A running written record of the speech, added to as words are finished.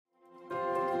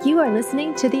You are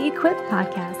listening to the Equip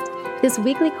Podcast. This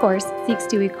weekly course seeks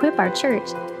to equip our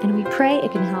church, and we pray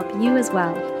it can help you as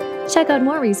well. Check out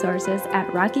more resources at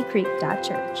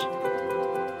rockycreek.church.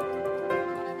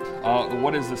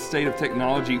 What is the state of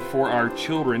technology for our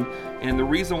children? And the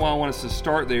reason why I want us to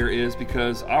start there is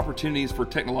because opportunities for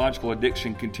technological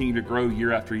addiction continue to grow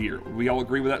year after year. We all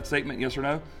agree with that statement, yes or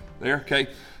no? There, okay.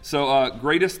 So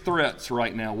greatest threats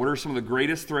right now. What are some of the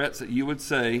greatest threats that you would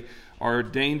say are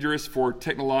dangerous for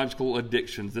technological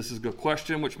addictions? This is a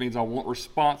question, which means I want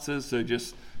responses, so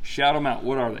just shout them out.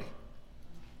 What are they?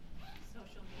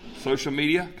 Social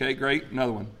media. Okay, great.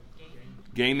 Another one.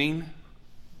 Gaming.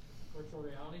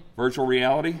 Virtual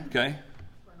reality. Okay.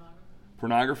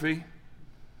 Pornography.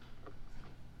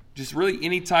 Just really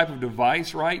any type of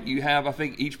device, right? You have, I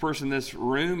think, each person in this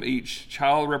room, each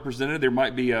child represented, there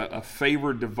might be a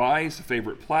favorite device, a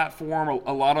favorite platform,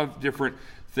 a lot of different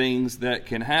things that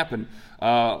can happen.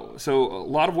 So a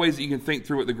lot of ways that you can think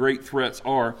through what the great threats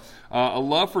are. A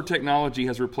love for technology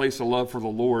has replaced a love for the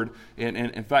Lord, and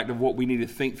in fact of what we need to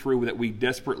think through that we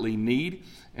desperately need.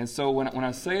 And so when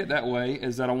I say it that way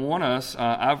is that I want us,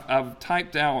 I've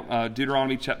typed out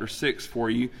Deuteronomy chapter 6 for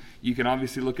you. You can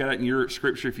obviously look at it in your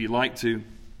scripture if you'd like to.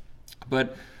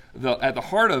 But at the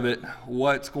heart of it,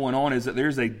 what's going on is that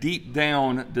there's a deep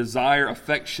down desire,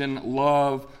 affection,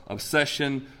 love,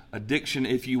 obsession, addiction,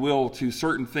 if you will, to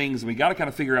certain things. And we got to kind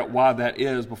of figure out why that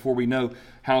is before we know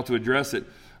how to address it.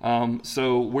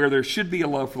 So where there should be a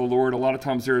love for the Lord, a lot of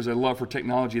times there is a love for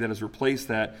technology that has replaced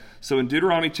that. So in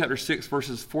Deuteronomy chapter 6,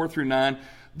 verses 4 through 9,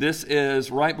 this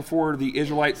is right before the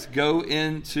Israelites go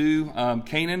into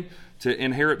Canaan to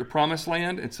inherit the promised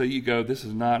land. And so you go, this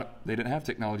is not, they didn't have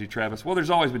technology, Travis. Well,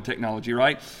 there's always been technology,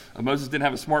 right? Moses didn't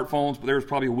have smartphones, but there was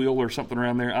probably a wheel or something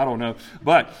around there. I don't know.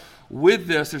 But with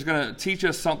this, there's going to teach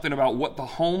us something about what the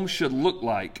home should look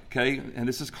like, okay? And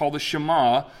this is called the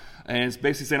Shema. And it's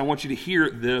basically saying, I want you to hear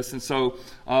this. And so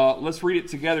let's read it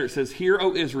together. It says, "Hear,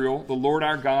 O Israel, the Lord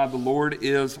our God, the Lord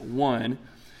is one.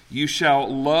 You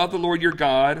shall love the Lord your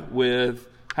God with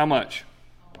how much?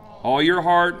 All your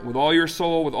heart, with all your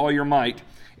soul, with all your might.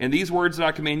 And these words that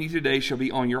I command you today shall be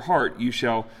on your heart. You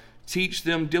shall teach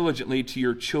them diligently to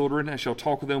your children, and shall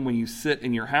talk with them when you sit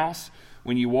in your house,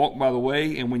 when you walk by the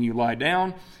way, and when you lie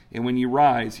down, and when you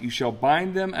rise. You shall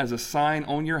bind them as a sign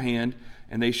on your hand,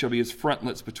 and they shall be as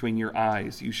frontlets between your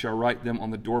eyes. You shall write them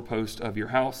on the doorpost of your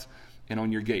house and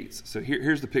on your gates." So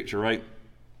here's the picture, right?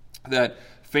 That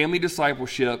family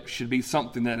discipleship should be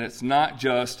something that it's not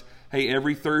just, hey,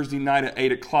 every Thursday night at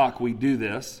 8 o'clock we do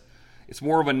this. It's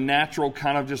more of a natural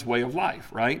kind of just way of life,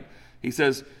 right? He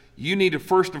says, you need to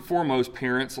first and foremost,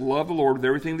 parents, love the Lord with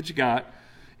everything that you got.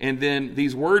 And then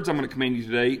these words I'm going to command you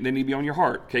today, they need to be on your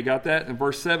heart. Okay, got that? And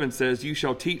verse 7 says, you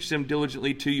shall teach them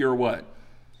diligently to your what?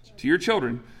 To your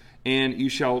children. And you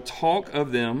shall talk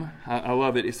of them. I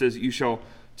love it. It says, you shall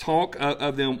talk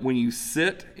of them when you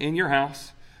sit in your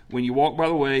house, when you walk by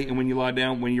the way, and when you lie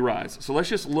down, when you rise. So let's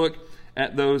just look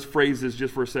at those phrases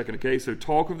just for a second, okay? So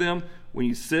talk of them when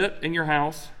you sit in your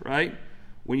house, right?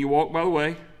 When you walk by the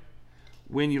way,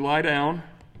 when you lie down,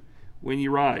 when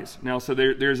you rise. Now, so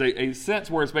there's a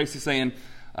sense where it's basically saying,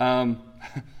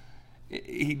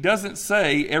 he doesn't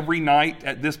say every night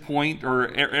at this point or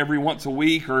every once a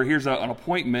week or here's an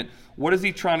appointment. What is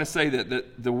he trying to say?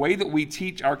 That the way that we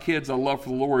teach our kids a love for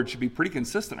the Lord should be pretty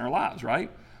consistent in our lives,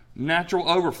 right? Natural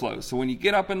overflow. So when you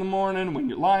get up in the morning, when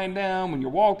you're lying down, when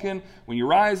you're walking, when you're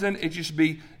rising, it just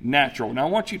be natural. Now I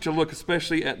want you to look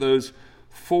especially at those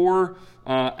four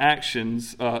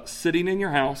actions: sitting in your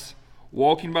house,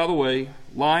 walking by the way,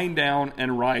 lying down,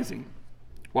 and rising.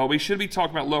 While we should be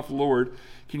talking about love for the Lord,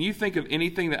 can you think of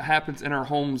anything that happens in our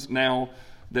homes now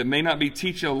that may not be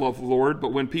teaching a love for the Lord,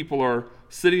 but when people are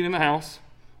sitting in the house,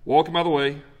 walking by the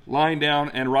way, lying down,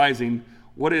 and rising,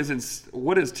 what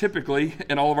is typically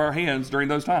in all of our hands during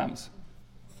those times?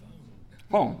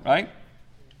 Phone, right?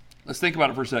 Let's think about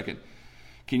it for a second.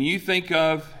 Can you think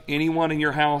of anyone in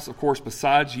your house, of course,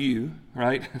 besides you,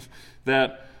 right,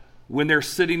 that when they're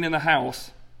sitting in the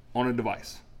house on a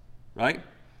device, right?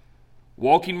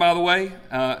 Walking by the way,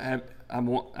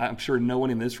 I'm sure no one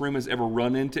in this room has ever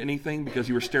run into anything because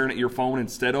you were staring at your phone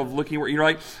instead of looking where you're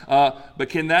right. But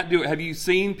can that do it? Have you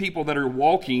seen people that are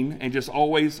walking and just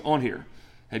always on here?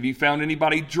 Have you found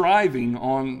anybody driving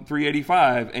on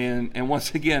 385 and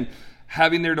once again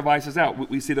having their devices out?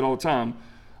 We see that all the time.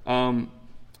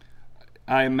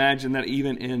 I imagine that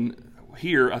even in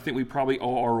here, I think we probably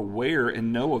all are aware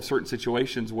and know of certain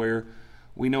situations where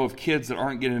we know of kids that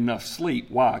aren't getting enough sleep.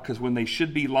 Why? Because when they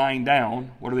should be lying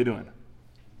down, what are they doing?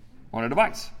 On a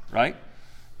device, right?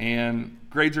 And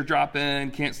grades are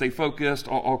dropping, can't stay focused,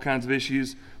 all kinds of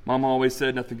issues. Mama always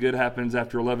said nothing good happens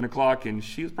after 11 o'clock, and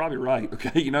she was probably right,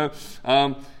 okay,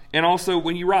 and also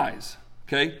when you rise,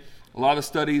 okay? A lot of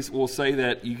studies will say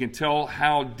that you can tell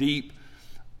how deep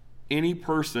any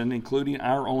person, including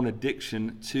our own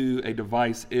addiction to a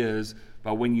device, is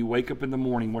by when you wake up in the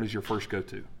morning, what is your first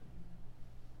go-to?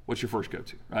 What's your first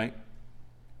go-to, right?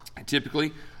 And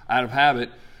typically, out of habit,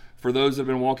 for those that have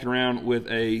been walking around with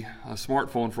a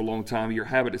smartphone for a long time, your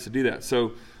habit is to do that.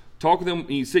 So talk with them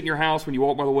when you sit in your house, when you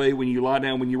walk by the way, when you lie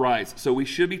down, when you rise. So we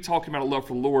should be talking about a love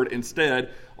for the Lord.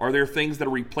 Instead, are there things that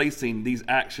are replacing these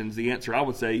actions? The answer, I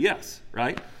would say, yes,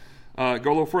 right? Go a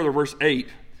little further, verse 8.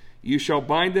 You shall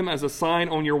bind them as a sign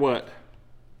on your what?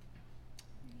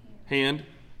 Hand.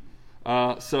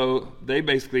 So they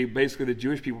basically the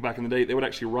Jewish people back in the day, they would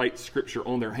actually write scripture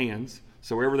on their hands.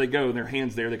 So wherever they go and their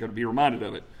hands there, they're going to be reminded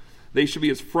of it. They should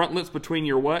be as frontlets between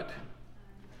your what?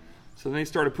 So then they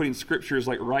started putting scriptures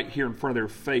like right here in front of their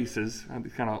faces.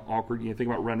 It's kind of awkward. You think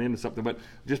about running into something, but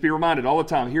just be reminded all the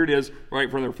time. Here it is, right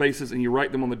in front of their faces, and you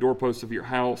write them on the doorposts of your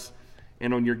house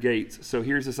and on your gates. So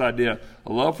here's this idea.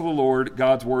 A love for the Lord,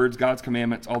 God's words, God's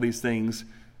commandments, all these things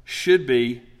should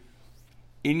be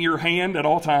in your hand at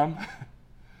all time,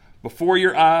 before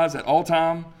your eyes at all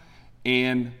time,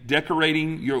 and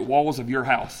decorating your walls of your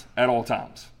house at all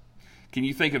times. Can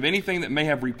you think of anything that may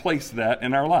have replaced that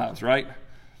in our lives, right?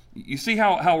 You see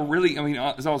how really,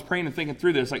 as I was praying and thinking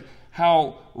through this, like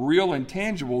how real and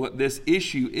tangible that this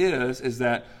issue is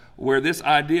that where this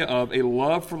idea of a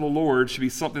love for the Lord should be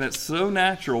something that's so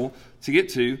natural to get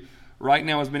to. Right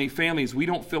now, as many families, we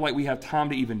don't feel like we have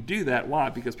time to even do that. Why?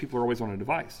 Because people are always on a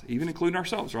device, even including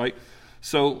ourselves, right?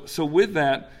 So with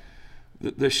that,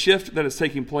 the shift that is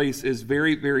taking place is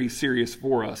very, very serious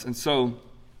for us. And so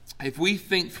if we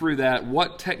think through that,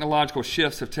 what technological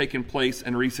shifts have taken place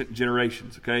in recent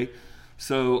generations, okay?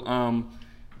 So,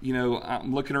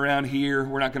 I'm looking around here.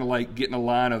 We're not going to get in a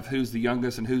line of who's the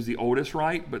youngest and who's the oldest,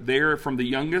 right? But there, from the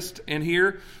youngest in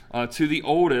here to the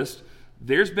oldest,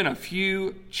 there's been a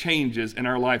few changes in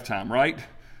our lifetime, right,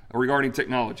 regarding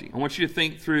technology. I want you to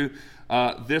think through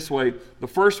this way. The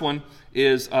first one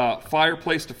is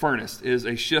fireplace to furnace is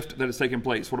a shift that has taken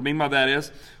place. What I mean by that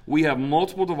is we have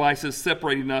multiple devices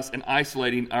separating us and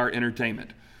isolating our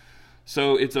entertainment.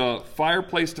 So it's a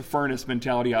fireplace to furnace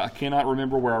mentality. I cannot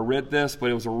remember where I read this,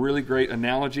 but it was a really great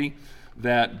analogy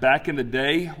that back in the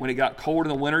day when it got cold in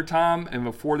the wintertime and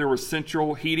before there was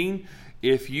central heating,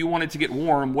 if you wanted to get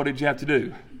warm, what did you have to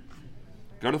do?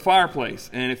 Go to the fireplace.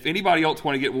 And if anybody else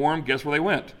wanted to get warm, guess where they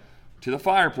went? To the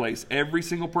fireplace. Every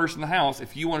single person in the house,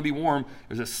 if you want to be warm,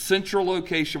 there's a central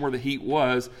location where the heat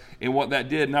was. And what that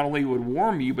did, not only would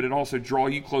warm you, but it also draw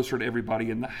you closer to everybody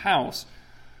in the house.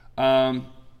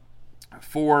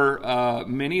 For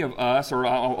many of us, or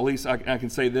at least I can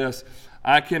say this,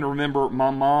 I can remember my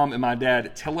mom and my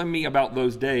dad telling me about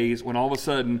those days when all of a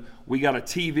sudden we got a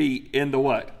TV in the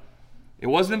what? It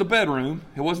wasn't in the bedroom.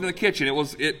 It wasn't in the kitchen.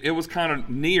 It was kind of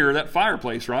near that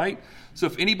fireplace, right? So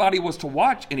if anybody was to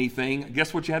watch anything,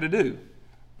 guess what you had to do?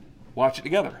 Watch it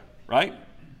together, right?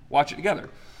 Watch it together.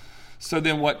 So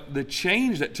then what the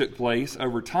change that took place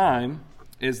over time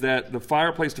is that the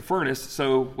fireplace to furnace,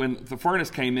 so when the furnace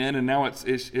came in and now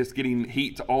it's getting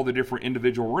heat to all the different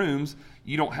individual rooms,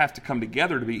 you don't have to come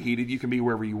together to be heated. You can be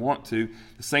wherever you want to.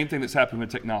 The same thing that's happened with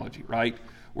technology, right?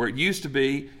 Where it used to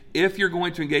be, if you're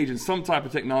going to engage in some type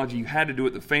of technology, you had to do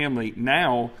it with the family.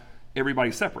 Now,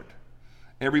 everybody's separate.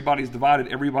 Everybody's divided.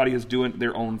 Everybody is doing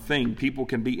their own thing. People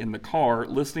can be in the car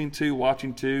listening to,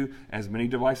 watching to, as many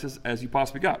devices as you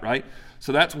possibly got, right?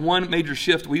 So that's one major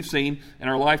shift we've seen in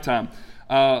our lifetime.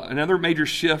 Another major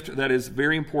shift that is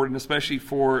very important, especially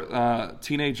for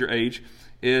teenager age,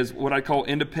 is what I call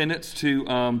independence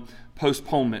to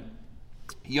postponement.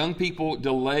 Young people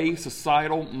delay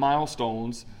societal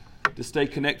milestones to stay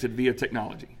connected via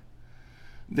technology.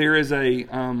 There is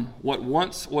what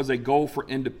once was a goal for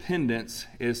independence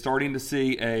is starting to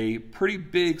see a pretty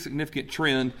big significant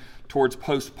trend towards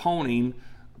postponing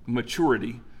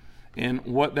maturity. And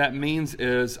what that means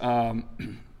is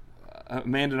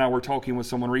Amanda and I were talking with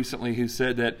someone recently who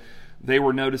said that they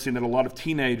were noticing that a lot of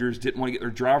teenagers didn't want to get their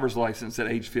driver's license at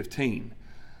age 15.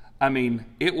 I mean,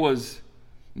 it was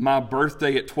my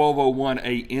birthday at 12:01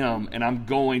 a.m. and I'm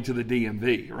going to the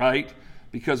DMV, right?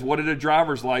 Because what did a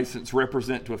driver's license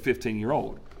represent to a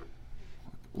 15-year-old?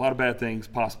 A lot of bad things,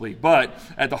 possibly. But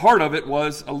at the heart of it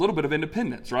was a little bit of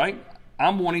independence, right?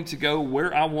 I'm wanting to go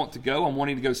where I want to go. I'm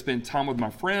wanting to go spend time with my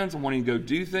friends. I'm wanting to go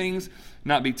do things,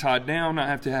 not be tied down, not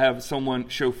have to have someone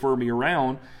chauffeur me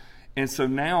around. And so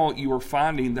now you are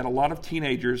finding that a lot of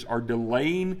teenagers are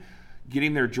delaying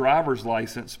getting their driver's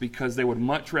license because they would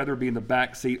much rather be in the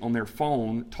back seat on their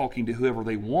phone talking to whoever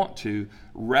they want to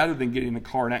rather than getting in the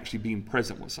car and actually being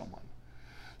present with someone.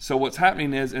 So what's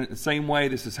happening is, in the same way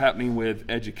this is happening with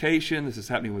education, this is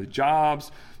happening with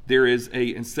jobs, there is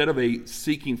instead of a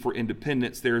seeking for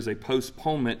independence, there is a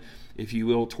postponement, if you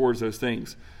will, towards those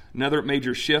things. Another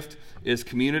major shift is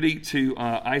community to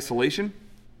isolation.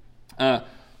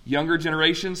 Younger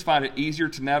generations find it easier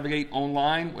to navigate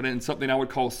online in something I would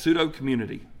call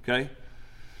pseudo-community, okay?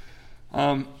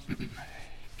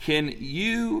 Can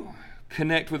you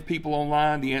connect with people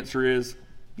online? The answer is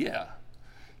yeah.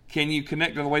 Can you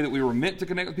connect in the way that we were meant to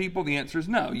connect with people? The answer is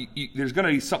no. There's going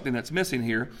to be something that's missing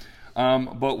here.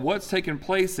 But what's taken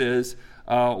place is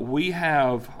we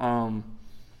have,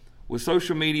 with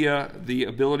social media, the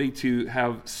ability to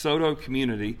have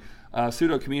pseudo-community.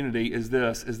 Pseudo-community is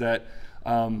that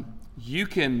you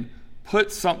can put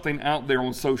something out there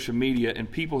on social media and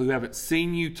people who haven't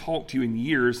seen you, talk to you in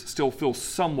years, still feel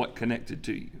somewhat connected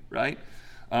to you, right?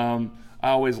 I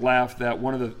always laugh that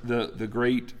one of the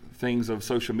great things of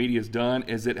social media has done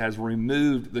is it has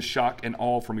removed the shock and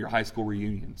awe from your high school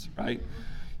reunions, right?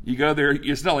 You go there,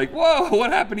 it's not like, whoa,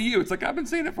 what happened to you? It's like, I've been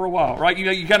seeing it for a while, right?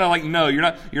 You kind of like, no, you're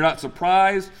not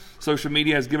surprised. Social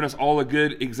media has given us all a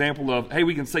good example of, hey,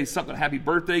 we can say something, happy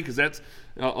birthday, because that's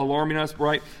alarming us,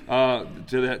 right, to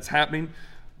that's happening.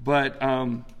 But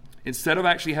instead of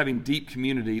actually having deep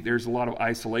community, there's a lot of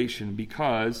isolation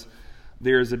because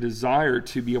there's a desire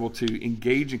to be able to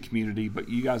engage in community, but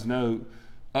you guys know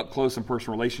up close and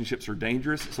personal relationships are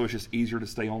dangerous, so it's just easier to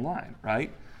stay online,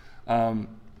 right?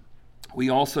 We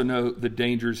also know the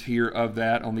dangers here of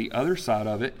that on the other side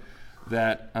of it,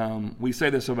 that we say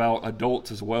this about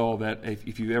adults as well, that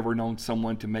if you've ever known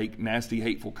someone to make nasty,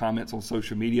 hateful comments on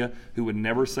social media who would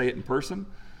never say it in person,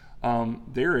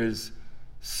 there is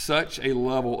such a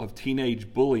level of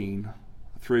teenage bullying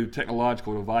through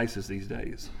technological devices these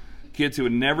days. Kids who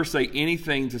would never say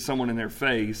anything to someone in their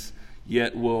face,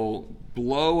 yet will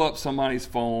blow up somebody's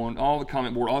phone, all the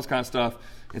comment board, all this kind of stuff,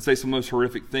 and say some most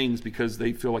horrific things because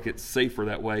they feel like it's safer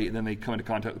that way, and then they come into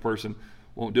contact with the person,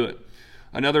 won't do it.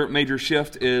 Another major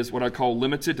shift is what I call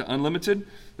limited to unlimited,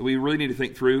 that we really need to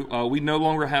think through. We no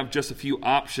longer have just a few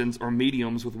options or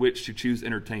mediums with which to choose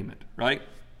entertainment, right?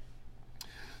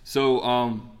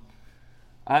 So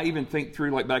I even think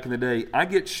through, like back in the day, I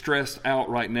get stressed out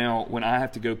right now when I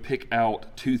have to go pick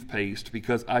out toothpaste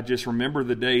because I just remember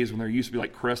the days when there used to be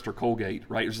like Crest or Colgate,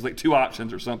 right? There's just like two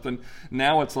options or something.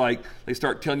 Now it's like they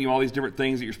start telling you all these different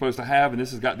things that you're supposed to have, and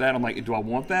this has got that. I'm like, do I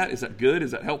want that? Is that good?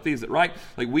 Is that healthy? Is it right?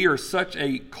 Like, we are such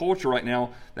a culture right now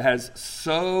that has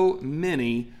so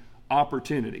many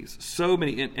opportunities, so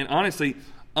many, and honestly,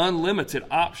 unlimited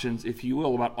options, if you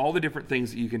will, about all the different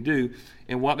things that you can do.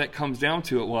 And what that comes down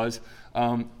to was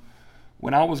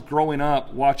when I was growing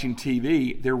up watching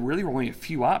TV, there really were only a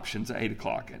few options at 8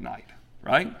 o'clock at night,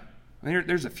 right? I mean,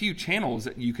 there's a few channels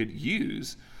that you could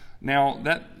use. Now,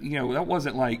 that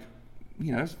wasn't like,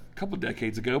 a couple of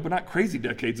decades ago, but not crazy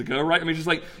decades ago, right? I mean, just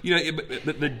like,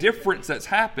 the difference that's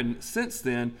happened since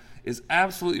then is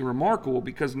absolutely remarkable,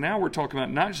 because now we're talking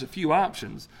about not just a few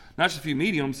options, not just a few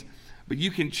mediums, but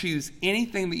you can choose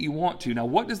anything that you want to. Now,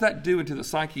 what does that do into the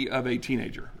psyche of a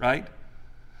teenager, right?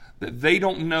 That they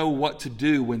don't know what to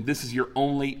do when this is your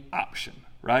only option,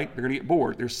 right? They're going to get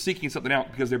bored. They're seeking something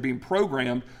out because they're being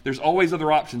programmed. There's always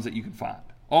other options that you can find.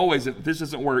 Always, if this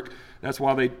doesn't work, that's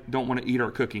why they don't want to eat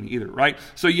our cooking either, right?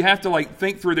 So you have to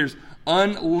think through, there's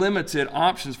unlimited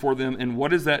options for them, and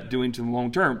what is that doing to them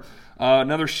long term?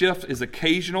 Another shift is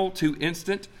occasional to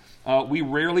instant. We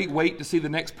rarely wait to see the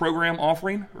next program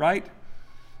offering, right?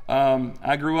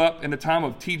 I grew up in the time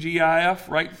of TGIF,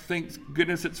 right? Thank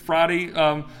goodness it's Friday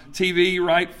TV,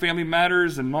 right? Family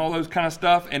Matters and all those kind of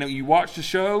stuff. And you watched the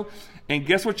show, and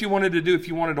guess what you wanted to do if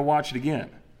you wanted to watch it again?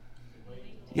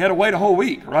 You had to wait a whole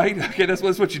week, right? Okay, that's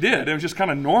what you did. It was just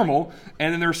kind of normal.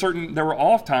 And then there were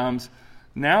off times.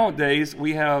 Nowadays,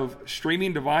 we have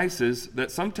streaming devices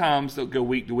that sometimes they'll go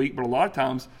week to week, but a lot of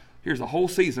times, here's the whole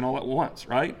season all at once,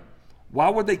 right? Why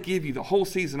would they give you the whole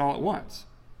season all at once?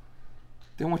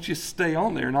 They want you to stay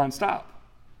on there nonstop.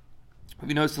 Have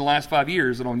you noticed in the last 5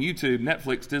 years that on YouTube,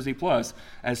 Netflix, Disney Plus,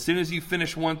 as soon as you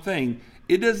finish one thing,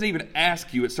 it doesn't even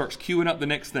ask you. It starts queuing up the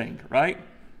next thing, right?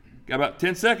 Got about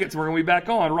 10 seconds and we're going to be back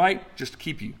on, right? Just to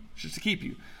keep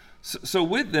you. So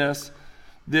with this,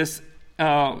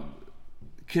 can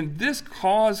this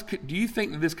cause, do you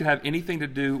think that this could have anything to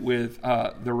do with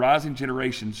the rising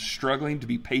generations struggling to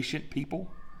be patient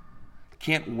people?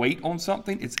 Can't wait on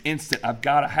something. It's instant. I've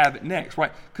got to have it next,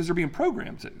 right? Because they're being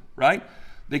programmed to, right?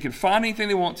 They can find anything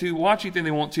they want to, watch anything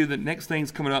they want to. The next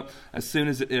thing's coming up as soon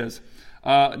as it is.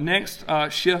 Next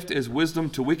shift is wisdom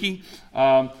to wiki.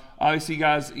 Obviously,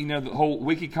 guys, you know, the whole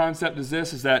wiki concept is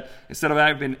that instead of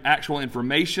having actual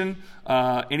information,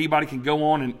 anybody can go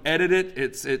on and edit it.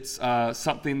 It's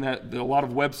something that a lot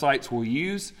of websites will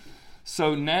use.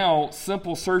 So now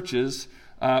simple searches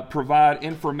provide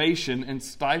information and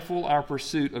stifle our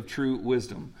pursuit of true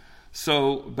wisdom.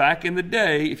 So back in the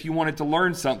day, if you wanted to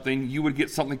learn something, you would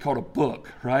get something called a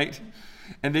book, right?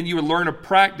 And then you would learn a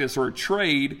practice or a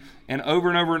trade, and over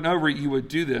and over you would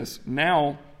do this.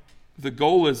 Now, the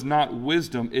goal is not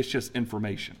wisdom, it's just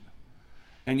information.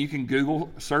 And you can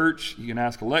Google search, you can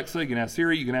ask Alexa, you can ask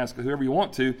Siri, you can ask whoever you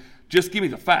want to. Just give me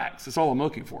the facts. That's all I'm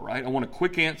looking for, right? I want a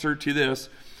quick answer to this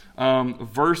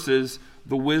versus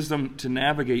the wisdom to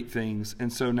navigate things.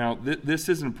 And so now this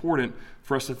is important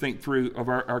for us to think through of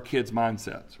our kids'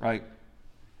 mindsets, right?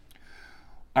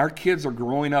 Our kids are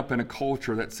growing up in a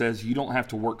culture that says you don't have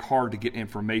to work hard to get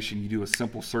information. You do a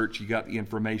simple search, you got the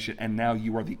information, and now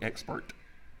you are the expert.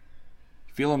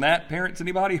 Feeling that, parents?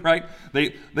 Anybody? Right?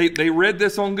 They read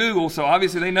this on Google, so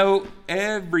obviously they know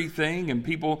everything, and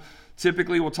people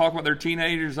typically will talk about their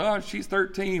teenagers. Oh, she's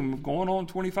 13, going on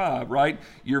 25, right?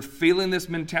 You're feeling this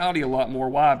mentality a lot more.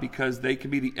 Why? Because they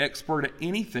can be the expert at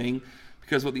anything,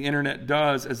 because what the internet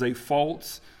does is a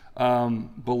false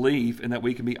belief in that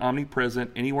we can be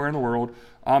omnipresent anywhere in the world,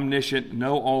 omniscient,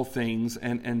 know all things,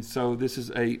 and so this is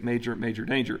a major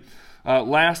danger.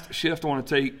 Last shift I want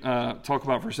to talk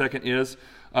about for a second is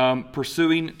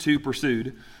pursuing to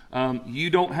pursued. You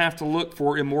don't have to look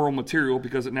for immoral material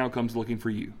because it now comes looking for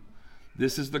you.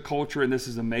 This is the culture, and this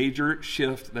is a major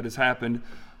shift that has happened,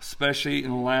 especially in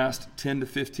the last 10 to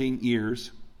 15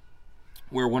 years,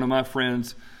 where one of my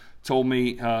friends told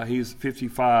me, he's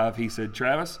 55, he said,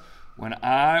 Travis, when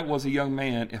I was a young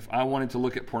man, if I wanted to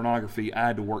look at pornography, I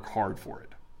had to work hard for it.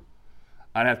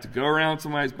 I'd have to go around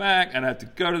somebody's back, I'd have to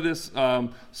go to this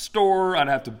store, I'd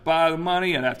have to buy the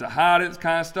money, I'd have to hide it, this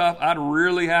kind of stuff. I'd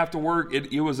really have to work.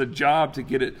 It was a job to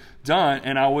get it done,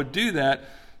 and I would do that.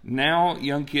 Now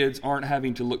young kids aren't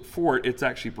having to look for it, it's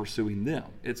actually pursuing them.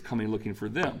 It's coming looking for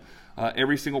them.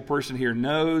 Every single person here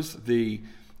knows the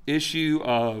issue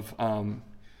of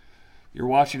you're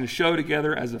watching a show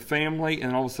together as a family,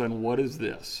 and all of a sudden, what is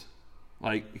this?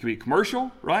 Like, it could be a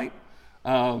commercial, right?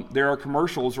 There are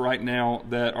commercials right now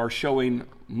that are showing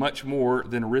much more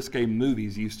than risque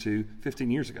movies used to 15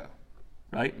 years ago,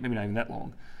 right? Maybe not even that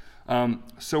long.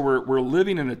 So we're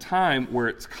living in a time where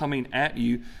it's coming at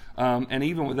you, and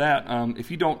even with that, if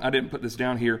you don't, I didn't put this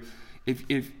down here. If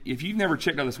you've never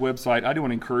checked out this website, I do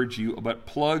want to encourage you about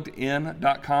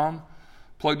PluggedIn.com.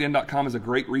 PluggedIn.com is a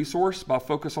great resource by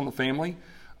Focus on the Family,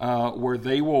 where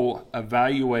they will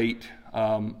evaluate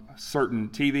certain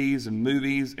TVs and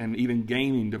movies and even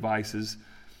gaming devices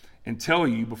and tell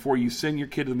you before you send your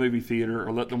kid to the movie theater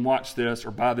or let them watch this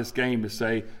or buy this game to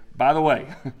say, by the way,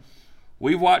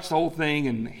 we've watched the whole thing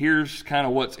and here's kind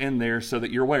of what's in there so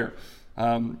that you're aware.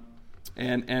 And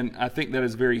I think that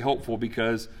is very helpful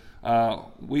because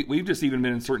we've just even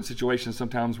been in certain situations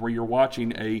sometimes where you're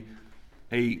watching a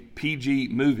PG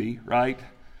movie, right?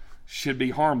 Should be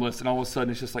harmless, and all of a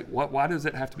sudden it's just like, why does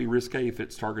it have to be risque if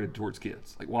it's targeted towards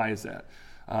kids? Like, why is that?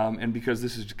 And because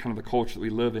this is kind of the culture that we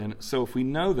live in. So if we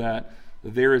know that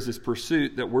there is this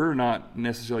pursuit that we're not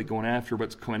necessarily going after, but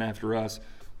it's coming after us,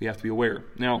 we have to be aware.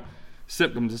 Now,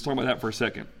 symptoms, let's talk about that for a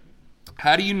second.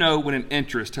 How do you know when an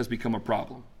interest has become a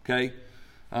problem? Okay?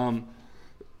 I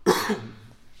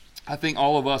think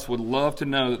all of us would love to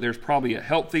know that there's probably a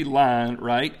healthy line,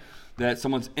 right? That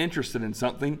someone's interested in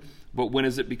something, but when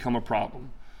does it become a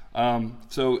problem?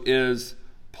 So is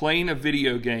playing a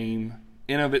video game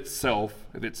in of itself,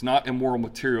 if it's not immoral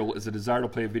material, is a desire to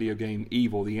play a video game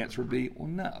evil? The answer would be, well,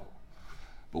 no.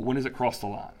 But when does it cross the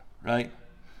line, right?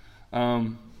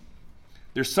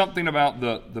 There's something about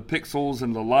the pixels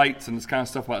and the lights and this kind of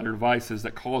stuff about their devices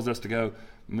that cause us to go,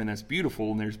 man, that's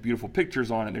beautiful, and there's beautiful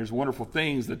pictures on it, there's wonderful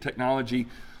things, the technology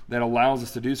that allows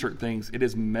us to do certain things, it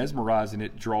is mesmerizing,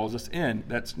 it draws us in.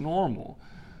 That's normal.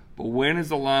 But when does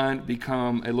the line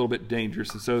become a little bit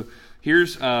dangerous? And so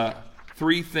here's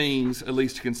 3 things at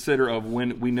least to consider of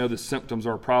when we know the symptoms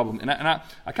are a problem. And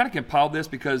I kind of compiled this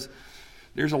because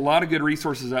there's a lot of good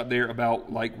resources out there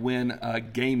about like when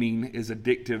gaming is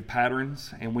addictive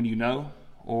patterns and when you know,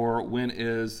 or when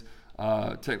is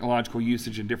technological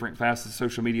usage in different facets of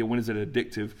social media, when is it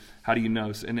addictive? How do you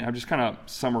know? And I've just kind of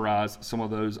summarized some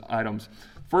of those items.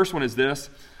 First one is this: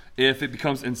 if it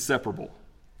becomes inseparable.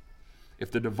 If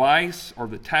the device or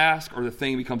the task or the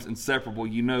thing becomes inseparable,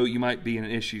 you know you might be in an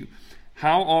issue.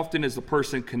 How often is the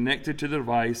person connected to the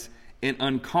device and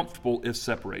uncomfortable if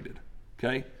separated?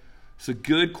 Okay? It's a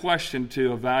good question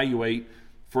to evaluate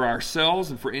for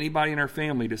ourselves and for anybody in our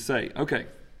family to say, okay,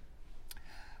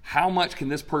 how much can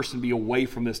this person be away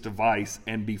from this device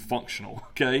and be functional,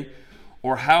 okay?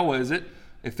 Or how is it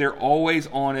if they're always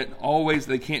on it, always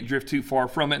they can't drift too far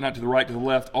from it, not to the right, to the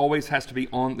left, always has to be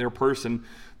on their person,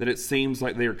 that it seems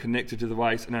like they are connected to the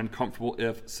device and uncomfortable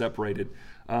if separated.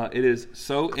 It is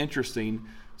so interesting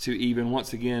to even,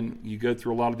 once again, you go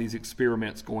through a lot of these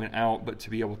experiments going out, but to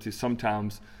be able to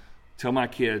sometimes tell my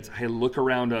kids, hey, look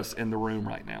around us in the room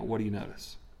right now. What do you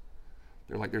notice?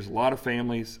 They're like, there's a lot of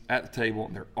families at the table,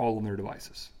 and they're all on their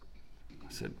devices.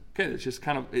 I said, okay, it's just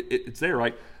kind of, it's there,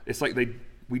 right? It's like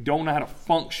we don't know how to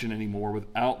function anymore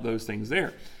without those things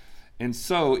there. And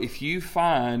so if you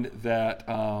find that,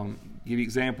 give you an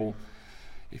example,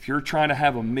 if you're trying to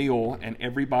have a meal and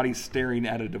everybody's staring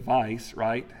at a device,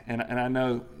 right? And I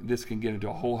know this can get into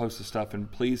a whole host of stuff,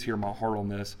 and please hear my heart on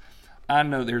this. I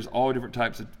know there's all different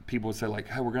types of people who say, like,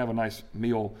 hey, we're going to have a nice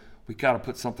meal. We got to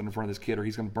put something in front of this kid or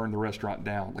he's going to burn the restaurant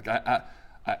down. Like,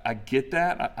 I get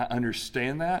that. I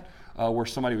understand that, where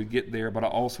somebody would get there, but I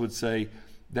also would say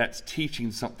that's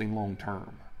teaching something long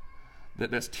term.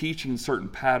 That's teaching certain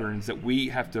patterns that we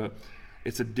have to,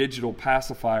 it's a digital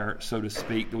pacifier, so to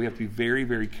speak, that we have to be very,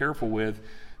 very careful with,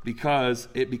 because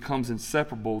it becomes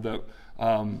inseparable. That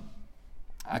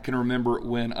I can remember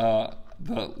when our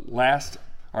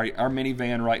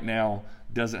minivan right now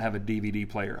doesn't have a DVD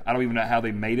player. I don't even know how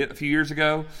they made it a few years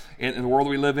ago in the world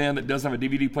we live in that doesn't have a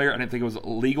DVD player. I didn't think it was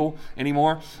legal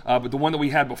anymore. But the one that we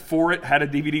had before it had a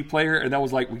DVD player, and that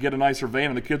was like, we get a nicer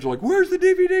van and the kids are like, where's the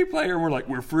DVD player? And we're like,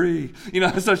 we're free. You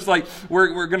know, so it's like,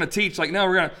 we're going to teach, like, no,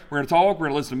 we're going to talk, we're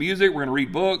going to listen to music, we're going to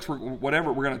read books,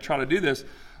 whatever, we're going to try to do this.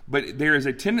 But there is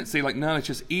a tendency, like, no, it's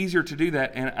just easier to do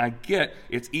that. And I get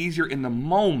it's easier in the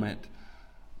moment,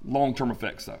 long-term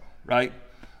effects though, right?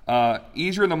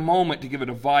 Easier in the moment to give a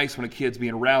device when a kid's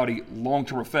being rowdy,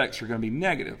 long-term effects are going to be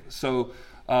negative. So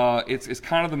it's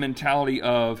kind of the mentality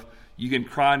of, you can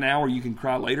cry now or you can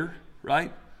cry later,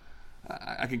 right?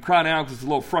 I can cry now because it's a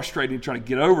little frustrating trying to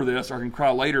get over this, or I can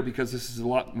cry later because this is a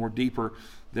lot more deeper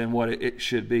than what it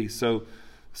should be. So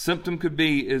symptom could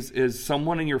be, is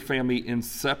someone in your family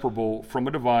inseparable from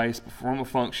a device, from a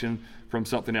function, from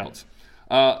something else.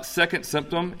 Second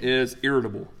symptom is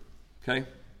irritable, okay?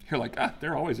 You're like,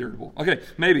 they're always irritable. Okay,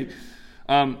 maybe.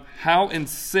 How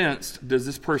incensed does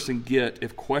this person get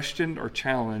if questioned or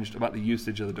challenged about the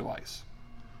usage of the device?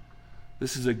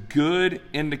 This is a good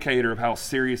indicator of how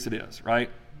serious it is, right?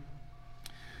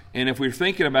 And if we're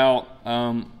thinking about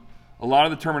a lot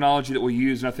of the terminology that we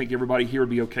use, and I think everybody here would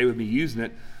be okay with me using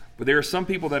it, but there are some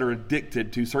people that are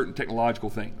addicted to certain technological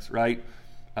things, right?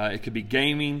 It could be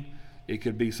gaming. It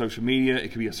could be social media, it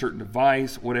could be a certain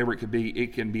device, whatever it could be.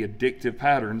 It can be addictive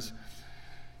patterns.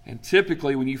 And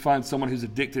typically when you find someone who's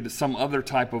addicted to some other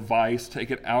type of vice,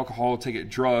 take it alcohol, take it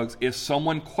drugs, if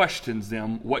someone questions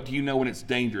them, what do you know when it's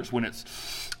dangerous? When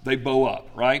they bow up,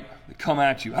 right? They come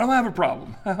at you. I don't have a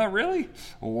problem. Really?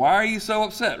 Why are you so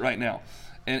upset right now?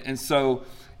 And so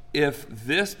if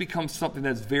this becomes something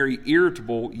that's very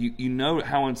irritable, you know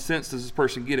how incensed does this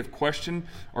person get if questioned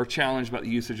or challenged about the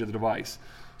usage of the device.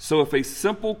 So if a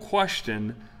simple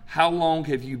question, how long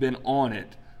have you been on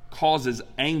it, causes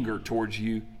anger towards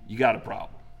you, you got a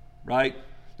problem, right?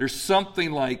 There's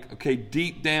something like, okay,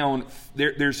 deep down,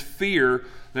 there's fear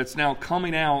that's now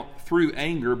coming out through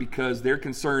anger because they're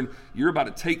concerned you're about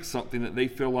to take something that they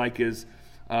feel like is,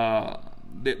 that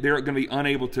they're going to be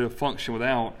unable to function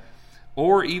without.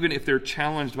 Or even if they're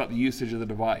challenged about the usage of the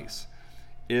device.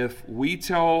 If we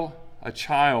tell a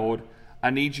child, I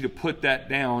need you to put that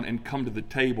down and come to the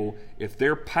table, if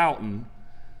they're pouting,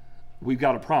 we've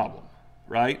got a problem,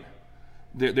 right?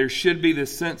 There should be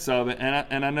this sense of it,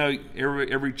 and I know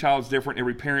every child's different,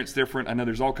 every parent's different. I know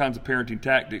there's all kinds of parenting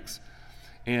tactics,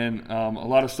 and a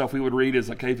lot of stuff we would read is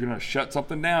like, hey, if you're going to shut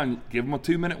something down, give them a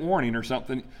 2-minute warning or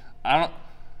something.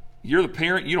 You're the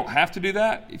parent, you don't have to do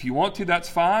that. If you want to, that's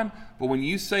fine, but when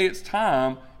you say it's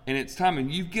time,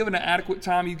 and you've given an adequate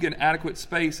time, you've given adequate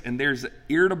space, and there's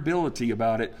irritability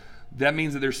about it, that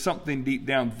means that there's something deep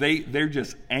down. They're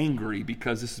just angry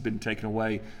because this has been taken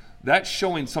away. That's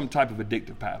showing some type of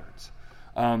addictive patterns.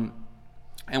 And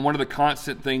one of the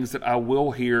constant things that I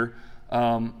will hear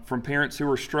from parents who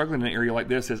are struggling in an area like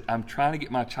this is, I'm trying to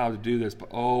get my child to do this,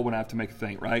 but when I have to make a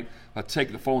thing, right? If I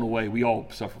take the phone away, we all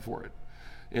suffer for it.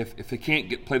 If they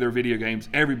can't play their video games,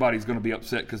 everybody's going to be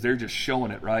upset because they're just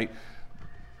showing it, right?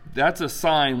 That's a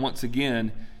sign, once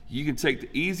again, you can take the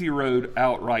easy road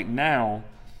out right now,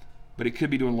 but it could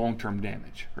be doing long-term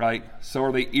damage, right? So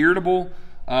are they irritable?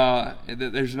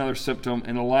 There's another symptom.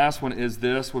 And the last one is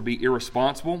this, would be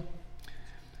irresponsible.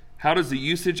 How does the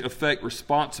usage affect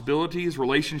responsibilities,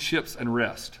 relationships, and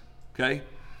rest? Okay?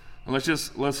 And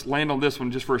let's land on this one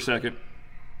just for a second.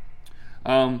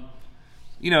 I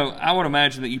would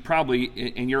imagine that you probably,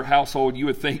 in your household, you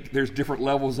would think there's different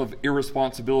levels of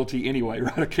irresponsibility anyway,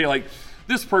 right? Okay, like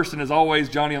this person is always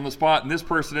Johnny on the spot, and this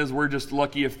person is, we're just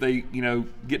lucky if they,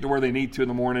 get to where they need to in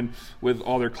the morning with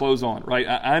all their clothes on, right?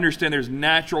 I understand there's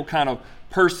natural kind of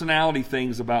personality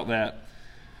things about that.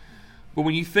 But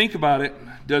when you think about it,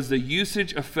 does the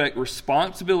usage affect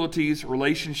responsibilities,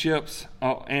 relationships,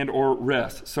 and or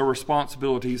rest? So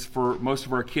responsibilities for most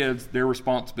of our kids, their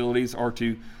responsibilities are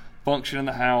to function in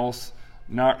the house,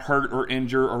 not hurt or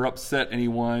injure or upset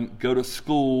anyone, go to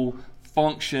school,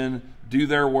 function, do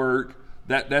their work.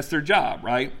 That's their job,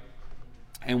 right?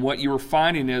 And what you are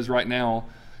finding is right now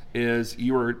is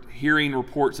you are hearing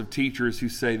reports of teachers who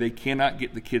say they cannot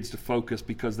get the kids to focus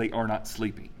because they are not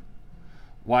sleeping.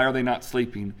 Why are they not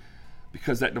sleeping?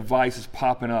 Because that device is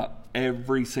popping up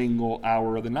every single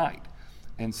hour of the night.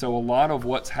 And so a lot of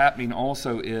what's happening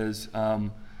also is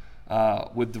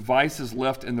with devices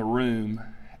left in the room,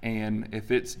 and if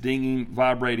it's dinging,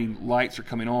 vibrating, lights are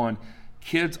coming on,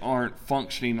 kids aren't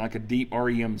functioning like a deep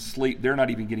REM sleep. They're not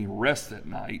even getting rest at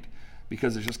night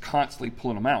because it's just constantly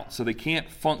pulling them out. So they can't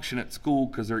function at school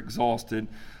because they're exhausted.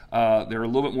 They're a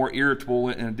little bit more irritable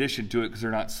in addition to it because they're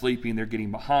not sleeping. They're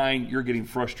getting behind. You're getting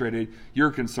frustrated.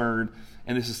 You're concerned.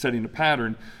 And this is setting a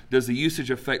pattern. Does the usage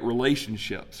affect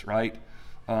relationships, right?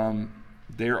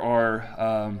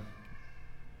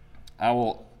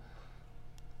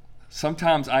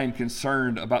 Sometimes I am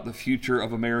concerned about the future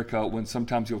of America when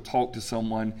sometimes you'll talk to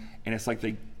someone and it's like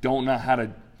they don't know how to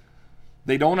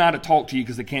talk to you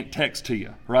because they can't text to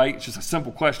you, right? It's just a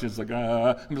simple question. It's like,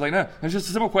 I'm like, no, it's just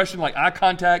a simple question, like eye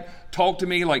contact, talk to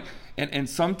me. And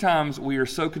sometimes we are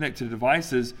so connected to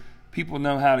devices, people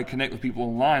know how to connect with people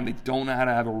online. They don't know how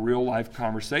to have a real life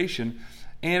conversation.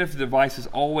 And if the device is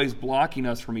always blocking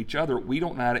us from each other, we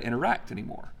don't know how to interact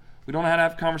anymore. We don't know how to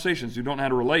have conversations. We don't know how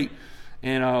to relate.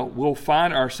 And we'll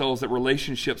find ourselves that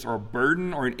relationships are a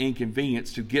burden or an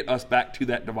inconvenience to get us back to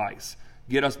that device,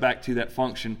 get us back to that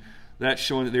function. That's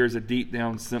showing that there's a deep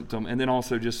down symptom. And then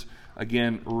also just,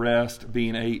 again, rest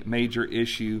being a major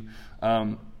issue.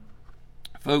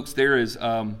 Folks, there is,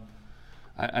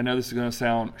 I know this is going to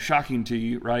sound shocking to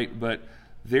you, right? But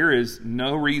there is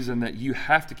no reason that you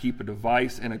have to keep a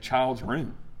device in a child's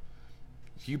room.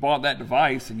 If you bought that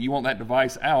device and you want that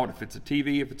device out, if it's a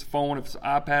TV, if it's a phone, if it's an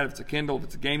iPad, if it's a Kindle, if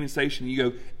it's a gaming station,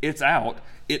 you go, it's out,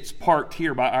 it's parked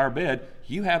here by our bed,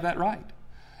 you have that right.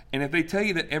 And if they tell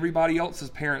you that everybody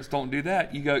else's parents don't do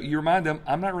that, you remind them,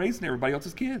 I'm not raising everybody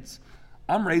else's kids.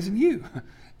 I'm raising you.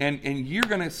 And you're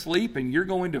going to sleep and you're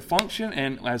going to function.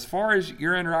 And as far as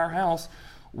you're under our house,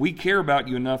 we care about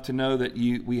you enough to know that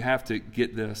we have to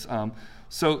get this.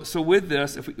 So with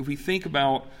this, if we think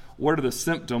about what are the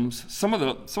symptoms, some of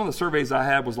the surveys I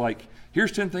had was like,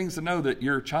 here's 10 things to know that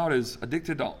your child is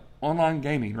addicted to online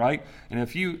gaming, right? And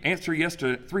if you answer yes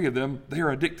to 3 of them, they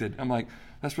are addicted. I'm like,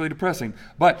 that's really depressing.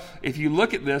 But if you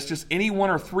look at this, just any 1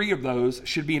 or 3 of those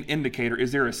should be an indicator.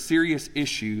 Is there a serious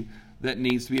issue that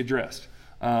needs to be addressed?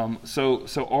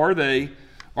 So are they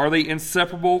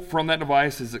inseparable from that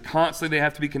device? Is it constantly they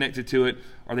have to be connected to it?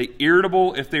 Are they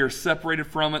irritable if they are separated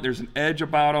from it? There's an edge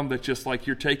about them that's just like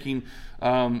you're taking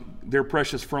their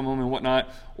precious from them and whatnot.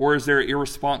 Or is there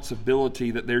irresponsibility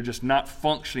that they're just not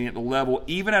functioning at the level,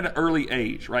 even at an early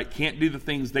age, right? Can't do the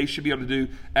things they should be able to do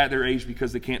at their age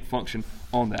because they can't function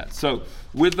on that. So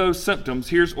with those symptoms,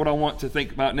 here's what I want to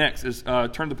think about next is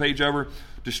turn the page over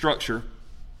to structure.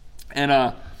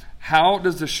 And how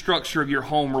does the structure of your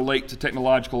home relate to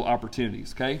technological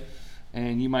opportunities, okay?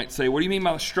 And you might say, what do you mean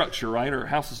by the structure, right? Our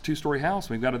house is a 2-story house.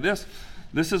 We've got this.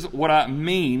 This is what I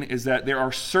mean is that there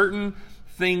are certain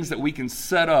things that we can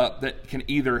set up that can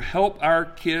either help our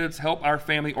kids, help our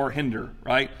family, or hinder,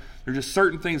 right? There are just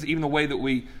certain things, even the way that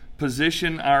we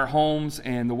position our homes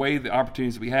and the way the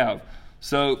opportunities that we have.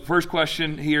 So first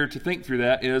question here to think through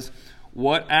that is,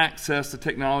 what access to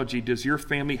technology does your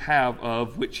family have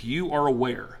of which you are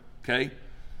aware? Okay?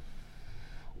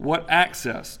 What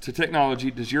access to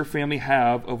technology does your family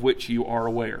have of which you are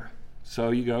aware? So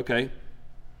you go, okay,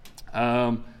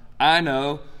 I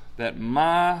know that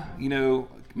my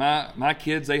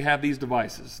kids, they have these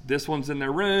devices. This one's in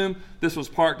their room. This was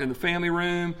parked in the family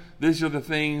room. These are the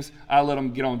things I let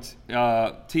them get on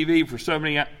TV for so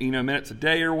many minutes a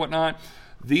day or whatnot.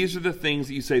 These are the things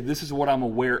that you say, this is what I'm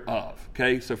aware of.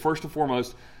 Okay, so first and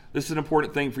foremost, this is an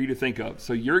important thing for you to think of.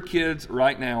 So your kids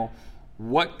right now,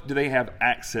 what do they have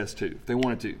access to if they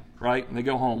wanted to, right? And they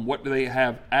go home, what do they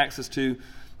have access to?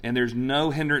 And there's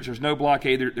no hindrance, there's no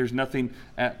blockade, there's nothing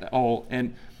at all.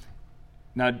 And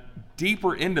Now,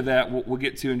 deeper into that, we'll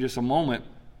get to in just a moment,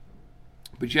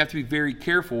 but you have to be very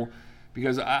careful,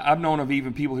 because I've known of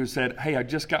even people who said, hey, I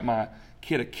just got my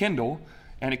kid a Kindle,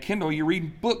 and a Kindle, you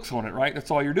read books on it, right?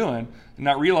 That's all you're doing. And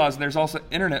not realizing there's also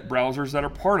internet browsers that are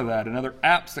part of that, and other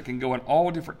apps that can go in all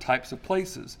different types of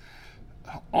places.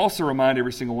 Also remind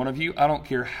every single one of you, I don't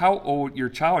care how old your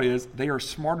child is, they are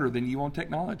smarter than you on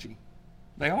technology.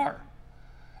 They are.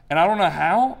 And I don't know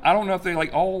how. I don't know if they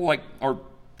are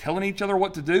telling each other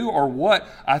what to do or what.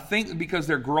 I think because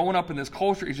they're growing up in this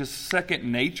culture, it's just second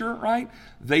nature, right?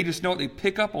 They just know, they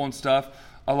pick up on stuff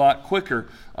a lot quicker.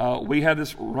 We had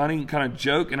this running kind of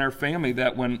joke in our family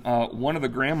that when one of the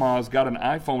grandmas got an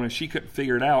iPhone and she couldn't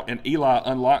figure it out, and Eli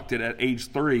unlocked it at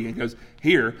age 3 and goes,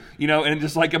 here, and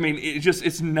just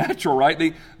it's natural,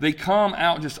 right? They come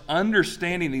out just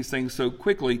understanding these things so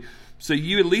quickly. So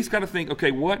you at least got to think,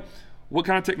 okay, what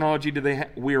kind of technology do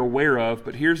we're aware of?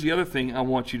 But here's the other thing I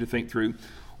want you to think through.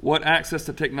 What access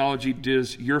to technology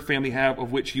does your family have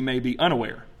of which you may be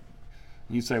unaware?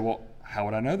 And you say, well, how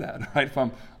would I know that? Right? If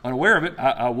I'm unaware of it,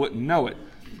 I wouldn't know it.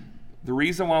 The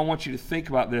reason why I want you to think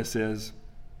about this is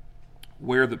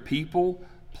where the people,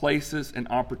 places, and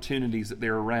opportunities that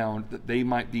they're around, that they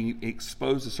might be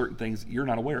exposed to certain things that you're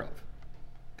not aware of.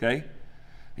 Okay?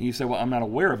 And you say, well, I'm not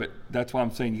aware of it. That's why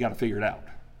I'm saying you got to figure it out,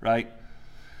 right?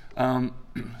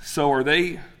 So are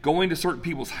they going to certain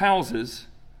people's houses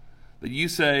that you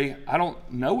say, I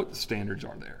don't know what the standards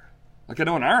are there? Like, I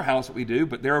know in our house what we do,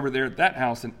 but they're over there at that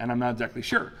house, and I'm not exactly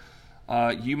sure.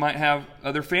 You might have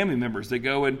other family members. They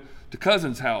go to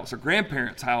cousin's house or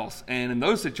grandparents' house, and in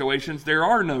those situations, there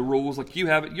are no rules like you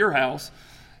have at your house.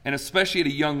 And especially at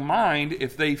a young mind,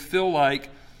 if they feel like,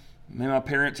 man, my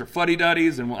parents are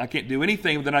fuddy-duddies and I can't do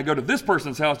anything, but then I go to this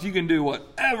person's house, you can do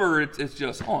whatever, it's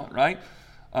just on, right?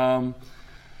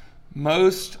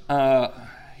 Most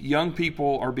young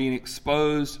people are being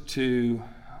exposed to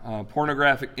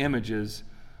pornographic images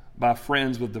by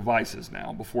friends with devices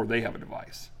now before they have a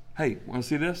device. Hey, want to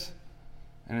see this?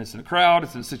 And it's in a crowd,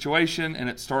 it's in a situation, and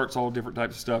it starts all different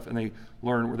types of stuff, and they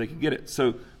learn where they can get it.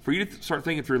 So for you to start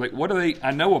thinking through, like, what do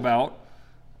I know about?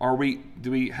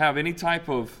 Do we have any type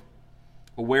of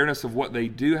awareness of what they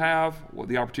do have, what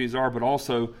the opportunities are, but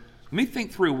also let me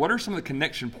think through what are some of the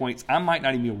connection points I might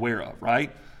not even be aware of,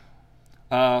 right?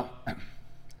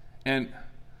 And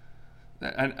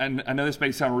I know this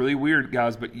may sound really weird,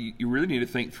 guys, but you really need to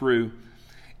think through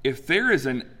if there is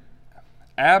an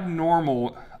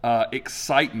abnormal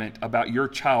excitement about your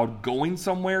child going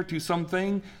somewhere to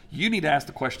something, you need to ask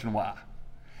the question why.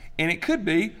 And it could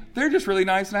be they're just really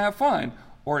nice and have fun,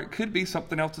 or it could be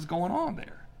something else is going on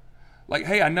there. Like,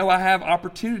 hey, I know I have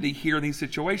opportunity here in these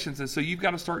situations, and so you've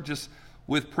got to start just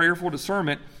with prayerful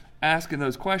discernment asking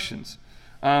those questions.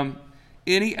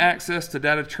 Any access to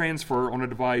data transfer on a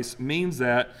device means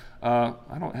that, I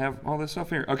don't have all this stuff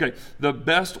here. Okay, the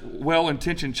best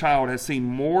well-intentioned child has seen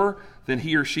more than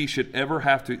he or she should ever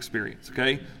have to experience,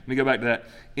 okay? Let me go back to that.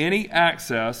 Any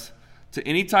access to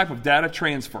any type of data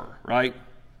transfer, right?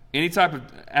 Any type of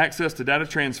access to data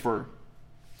transfer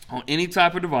on any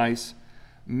type of device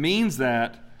means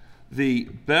that the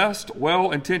best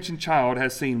well-intentioned child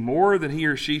has seen more than he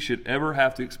or she should ever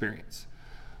have to experience.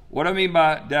 What I mean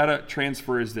by data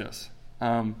transfer is this.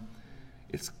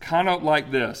 It's kind of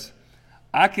like this.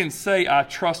 I can say I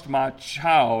trust my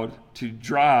child to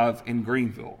drive in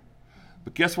Greenville,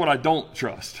 but guess what I don't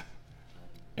trust?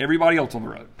 Everybody else on the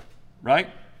road, right?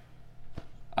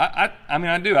 I mean,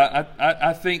 I do.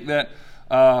 I think that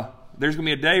there's going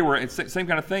to be a day where it's the same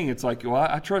kind of thing. It's like, well,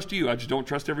 I trust you. I just don't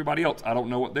trust everybody else. I don't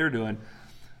know what they're doing.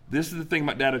 This is the thing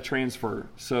about data transfer.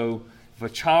 So if a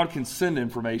child can send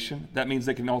information, that means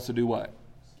they can also do what?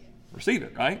 Receive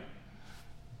it, right?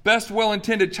 Best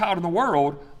well-intended child in the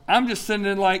world, I'm just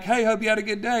sending like, hey, hope you had a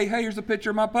good day. Hey, here's a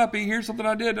picture of my puppy. Here's something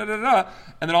I did, da-da-da.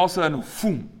 And then all of a sudden,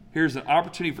 boom, here's an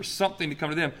opportunity for something to come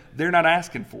to them they're not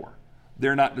asking for.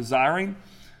 They're not desiring.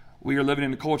 We are living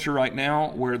in a culture right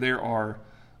now where there are,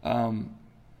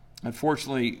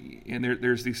 unfortunately, and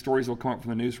there's these stories that will come up from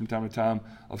the news from time to time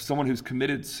of someone who's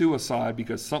committed suicide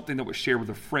because something that was shared with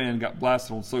a friend got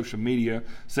blasted on social media,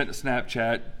 sent to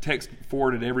Snapchat, text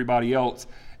forwarded to everybody else,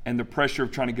 and the pressure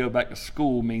of trying to go back to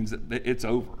school means that it's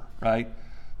over, right?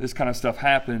 This kind of stuff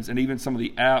happens, and even some of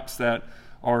the apps that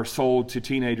are sold to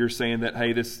teenagers saying that,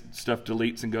 hey, this stuff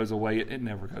deletes and goes away, it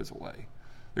never goes away.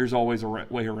 There's always a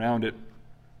way around it.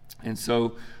 And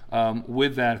so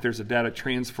with that, if there's a data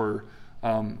transfer,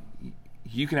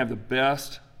 you can have the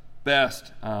best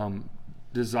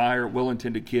desire,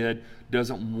 well-intended kid,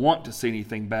 doesn't want to see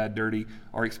anything bad, dirty,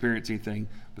 or experience anything,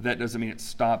 but that doesn't mean it's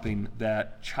stopping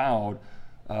that child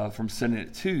from sending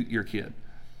it to your kid.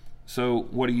 So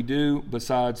what do you do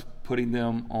besides putting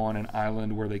them on an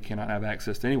island where they cannot have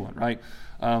access to anyone, right?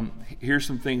 Here's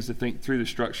some things to think through the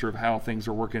structure of how things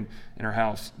are working in our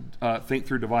house. Think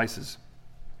through devices.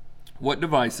 What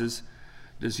devices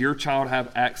does your child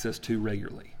have access to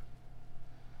regularly?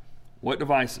 What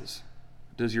devices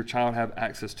does your child have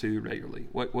access to regularly?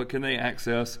 What can they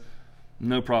access?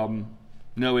 No problem,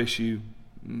 no issue.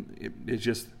 It's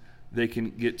just they can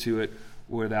get to it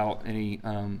without any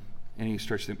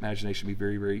stretch of the imagination. Be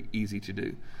very, very easy to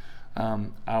do.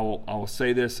 I will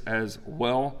say this as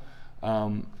well.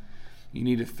 You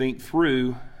need to think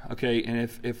through, okay, and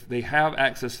if they have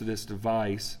access to this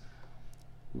device,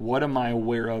 what am I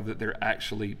aware of that they're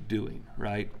actually doing,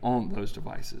 right, on those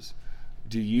devices?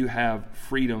 Do you have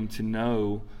freedom to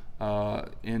know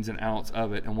ins and outs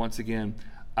of it? And once again,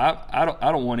 I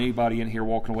don't want anybody in here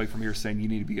walking away from here saying you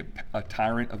need to be a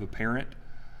tyrant of a parent,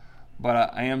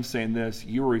 but I am saying this: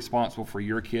 you are responsible for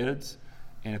your kids,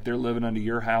 and if they're living under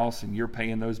your house and you're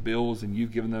paying those bills and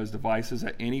you've given those devices,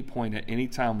 at any point, at any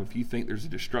time, if you think there's a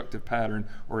destructive pattern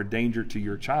or a danger to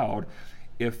your child,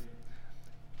 if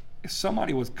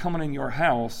somebody was coming in your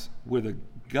house with a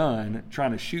gun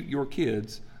trying to shoot your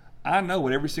kids, I know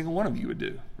what every single one of you would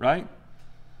do, right?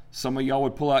 Some of y'all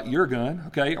would pull out your gun,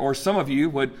 okay? Or some of you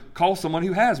would call someone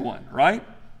who has one, right?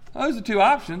 Those are two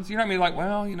options. You know what I mean? Like,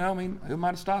 well, who am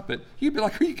I to stop it? You'd be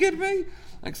like, are you kidding me?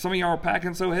 Like, some of y'all are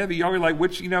packing so heavy, y'all are like,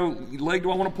 which, leg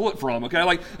do I want to pull it from, okay?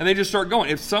 Like, and they just start going.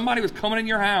 If somebody was coming in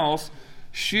your house,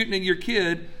 shooting at your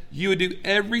kid, you would do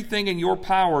everything in your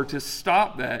power to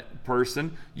stop that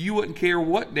person. You wouldn't care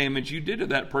what damage you did to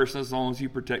that person as long as you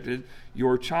protected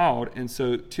your child. And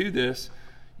so to this,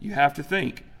 you have to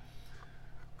think.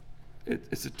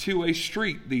 It's a two-way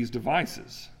street, these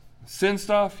devices. Send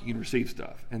stuff, you receive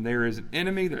stuff. And there is an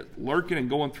enemy that's lurking and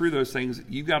going through those things.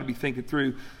 You've got to be thinking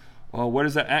through, what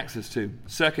is that access to?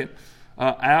 Second,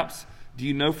 apps. Do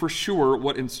you know for sure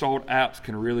what installed apps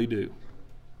can really do?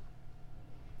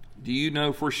 Do you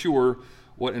know for sure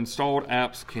what installed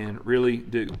apps can really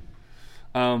do?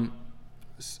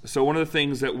 So one of the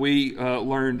things that we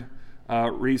learned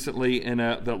recently in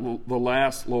the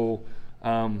last little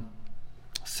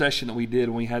session that we did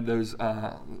when we had those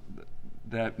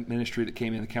that ministry that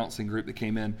came in, the counseling group that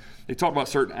came in, they talked about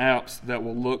certain apps that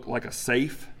will look like a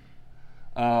safe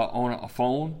on a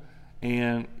phone,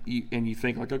 and you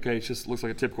think like, okay, it just looks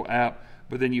like a typical app,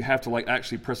 but then you have to like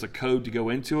actually press a code to go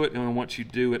into it, and then once you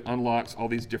do, it unlocks all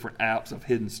these different apps of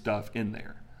hidden stuff in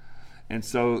there. And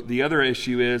so the other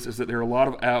issue is that there are a lot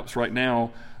of apps right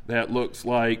now that looks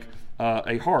like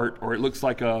a heart, or it looks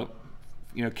like a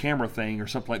camera thing or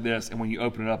something like this, and when you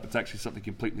open it up, it's actually something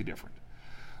completely different.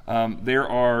 There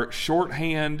are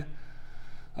shorthand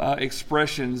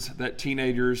expressions that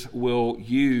teenagers will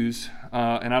use,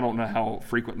 and I don't know how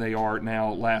frequent they are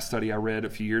now. Last study I read a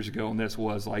few years ago on this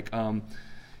was like,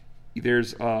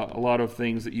 there's a lot of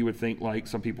things that you would think, like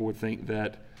some people would think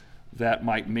that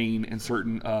might mean in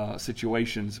certain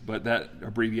situations, but that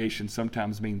abbreviation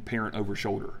sometimes means parent over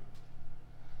shoulder.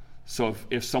 So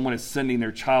if someone is sending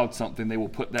their child something, they will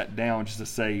put that down just to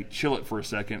say, chill it for a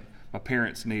second, my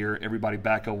parent's near, everybody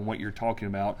back up on what you're talking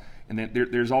about. And then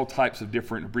there's all types of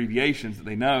different abbreviations that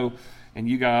they know, and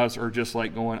you guys are just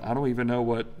like going, I don't even know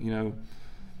what,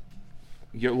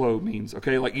 YOLO means,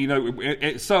 okay? Like,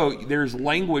 so there's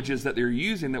languages that they're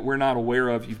using that we're not aware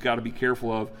of. You've got to be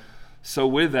careful of. So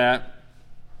with that,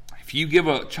 if you give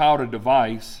a child a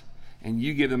device and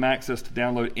you give them access to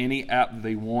download any app that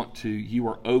they want to, you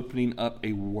are opening up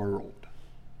a world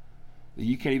that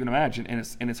you can't even imagine,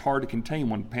 and it's hard to contain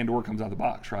when Pandora comes out of the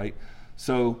box, right?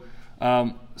 So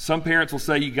some parents will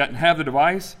say you got to have the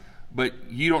device, but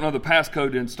you don't know the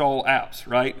passcode to install apps,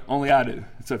 right? Only I do.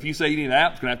 So if you say you need an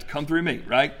app, it's going to have to come through me,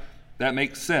 right? That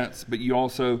makes sense, but you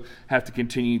also have to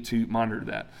continue to monitor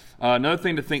that. Another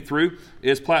thing to think through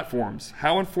is platforms.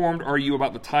 How informed are you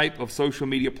about the type of social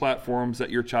media platforms that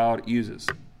your child uses?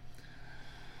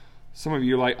 Some of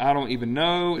you are like, I don't even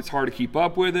know. It's hard to keep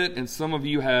up with it. And some of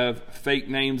you have fake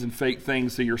names and fake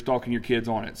things, so you're stalking your kids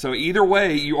on it. So either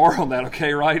way, you are on that,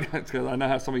 okay, right? Because I know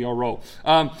how some of y'all roll.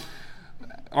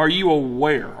 Are you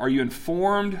aware? Are you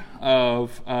informed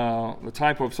of the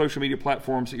type of social media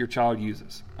platforms that your child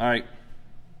uses? All right.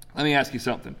 Let me ask you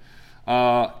something.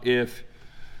 If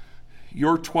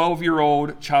your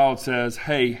 12-year-old child says,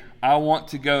 hey, I want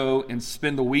to go and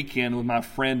spend the weekend with my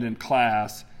friend in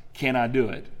class, can I do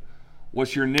it?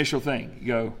 What's your initial thing? You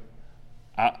go,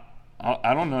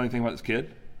 I don't know anything about this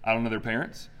kid. I don't know their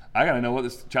parents. I got to know what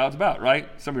this child's about, right?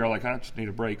 Some of you are like, I just need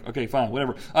a break. Okay, fine,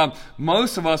 whatever.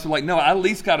 Most of us are like, no, I at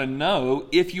least got to know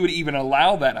if you would even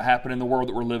allow that to happen in the world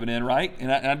that we're living in, right?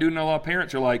 And I do know a lot of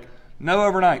parents are like, No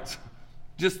overnights.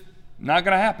 Just not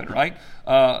going to happen, right?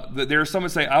 There are some that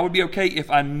say, I would be okay if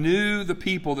I knew the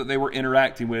people that they were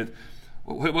interacting with.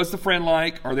 What's the friend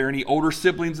like? Are there any older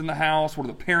siblings in the house? What are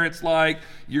the parents like?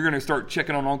 You're going to start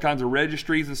checking on all kinds of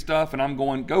registries and stuff, and I'm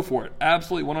going, go for it.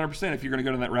 Absolutely, 100%. If you're going to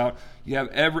go down that route, you have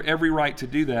every right to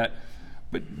do that.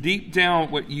 But deep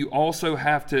down, what you also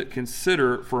have to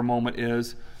consider for a moment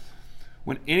is,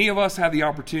 when any of us have the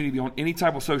opportunity to be on any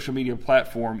type of social media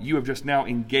platform, you have just now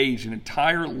engaged an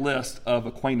entire list of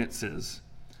acquaintances,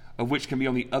 of which can be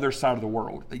on the other side of the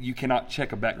world, that you cannot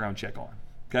check a background check on,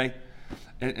 okay?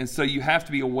 And so you have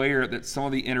to be aware that some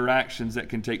of the interactions that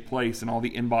can take place and all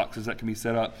the inboxes that can be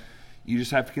set up, you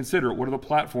just have to consider what are the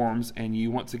platforms, and you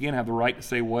once again have the right to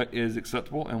say what is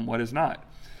acceptable and what is not.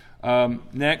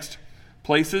 Next,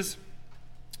 places.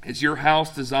 Is your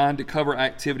house designed to cover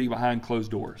activity behind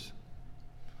closed doors?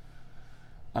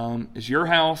 Is your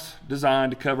house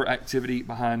designed to cover activity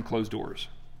behind closed doors?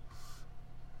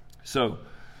 So,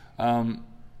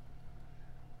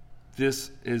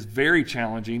 this is very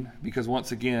challenging because,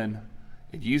 once again,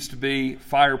 it used to be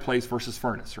fireplace versus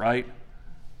furnace, right?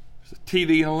 There's a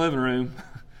TV in the living room,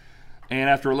 and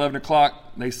after 11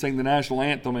 o'clock, they sing the national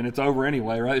anthem, and it's over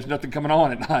anyway, right? There's nothing coming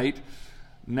on at night.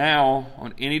 Now,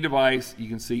 on any device, you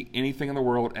can see anything in the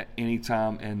world at any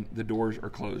time, and the doors are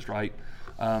closed, right?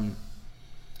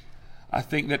 I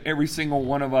think that every single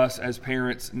one of us as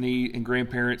parents and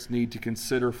grandparents need to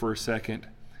consider for a second,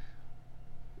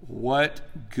 what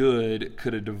good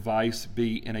could a device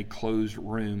be in a closed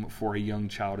room for a young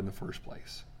child in the first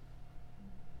place?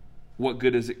 What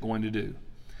good is it going to do?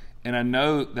 And I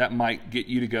know that might get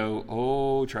you to go,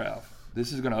 oh, Trav,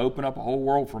 this is going to open up a whole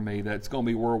world for me that's going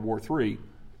to be World War III.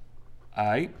 All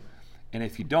right? And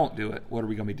if you don't do it, what are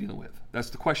we going to be dealing with? That's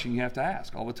the question you have to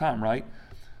ask all the time, right?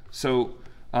 So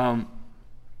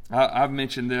I've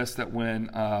mentioned this, that when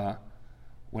I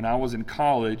was in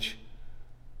college,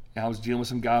 and I was dealing with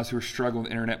some guys who were struggling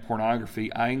with internet pornography,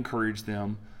 I encouraged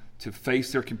them to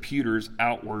face their computers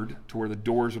outward to where the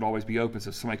doors would always be open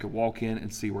so somebody could walk in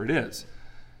and see where it is.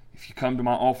 If you come to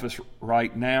my office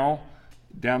right now,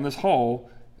 down this hall,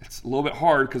 it's a little bit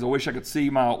hard because I wish I could see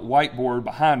my whiteboard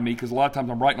behind me, because a lot of times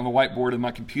I'm writing on the whiteboard and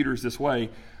my computer's this way.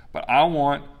 But I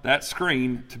want that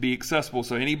screen to be accessible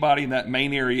so anybody in that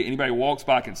main area, anybody who walks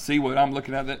by, can see what I'm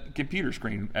looking at, that computer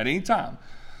screen at any time.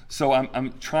 So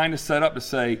I'm trying to set up to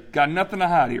say, got nothing to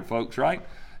hide here, folks, right?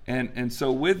 And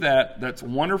so with that, that's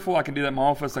wonderful. I can do that in my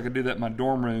office. I can do that in my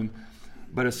dorm room.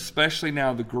 But especially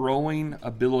now, the growing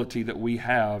ability that we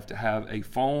have to have a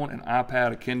phone, an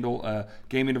iPad, a Kindle, a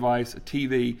gaming device, a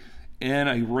TV in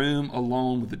a room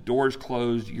alone with the doors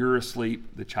closed, you're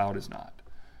asleep, the child is not.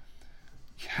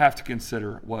 You have to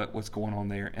consider what's going on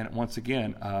there. And once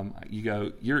again, you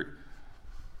go,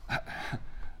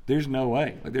 there's no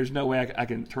way. There's no way I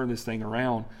can turn this thing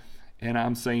around. And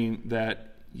I'm saying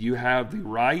that you have the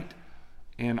right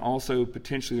and also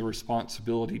potentially the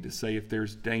responsibility to say, if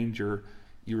there's danger,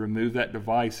 you remove that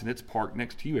device and it's parked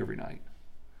next to you every night.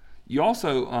 You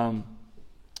also,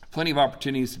 plenty of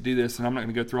opportunities to do this, and I'm not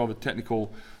going to go through all the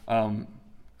technical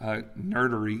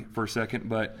nerdery for a second,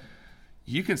 but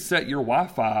you can set your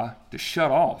Wi-Fi to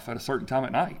shut off at a certain time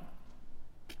at night.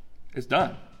 It's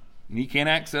done. And you can't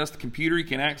access the computer, you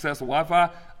can't access the Wi-Fi,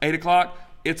 8 o'clock,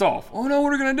 it's off. Oh no, what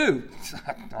are we going to do?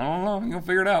 I don't know, you're going to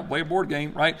figure it out, play a board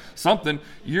game, right? Something.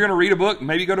 You're going to read a book,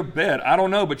 maybe go to bed. I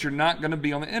don't know, but you're not going to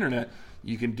be on the internet.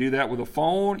 You can do that with a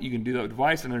phone, you can do that with a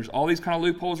device, and there's all these kind of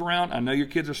loopholes around. I know your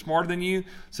kids are smarter than you,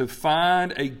 so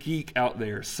find a geek out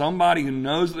there, somebody who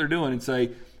knows what they're doing, and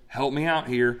say, help me out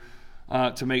here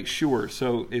to make sure.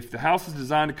 So if the house is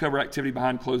designed to cover activity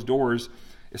behind closed doors,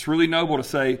 it's really noble to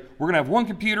say, we're going to have one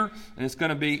computer, and it's going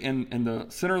to be in the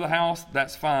center of the house.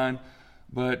 That's fine.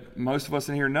 But most of us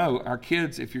in here know our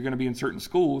kids, if you're going to be in certain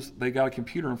schools, they got a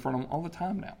computer in front of them all the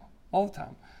time now. All the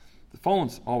time. The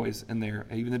phone's always in there,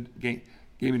 even the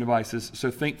gaming devices. So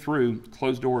think through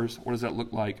closed doors. What does that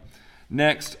look like?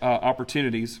 Next,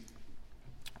 opportunities.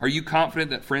 Are you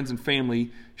confident that friends and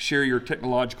family share your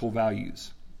technological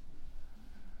values?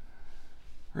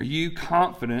 Are you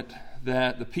confident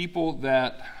that the people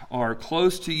that are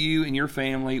close to you and your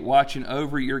family, watching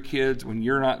over your kids when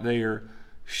you're not there,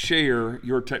 share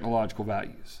your technological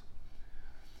values?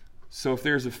 So if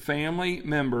there's a family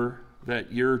member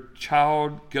that your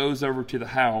child goes over to the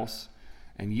house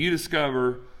and you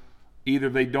discover either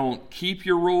they don't keep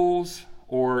your rules,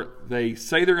 or they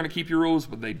say they're going to keep your rules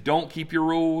but they don't keep your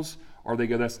rules, or they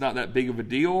go, that's not that big of a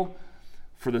deal,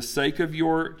 for the sake of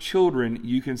your children,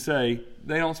 you can say,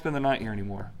 they don't spend the night here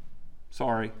anymore.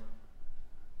 Sorry.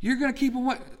 You're going to keep them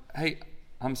what? Hey,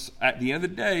 at the end of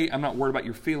the day, I'm not worried about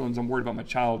your feelings. I'm worried about my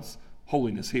child's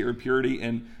holiness here and purity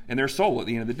and their soul at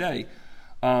the end of the day.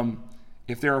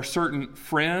 If there are certain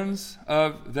friends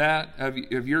of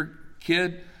your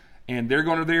kid and they're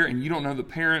going to there and you don't know the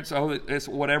parents, it's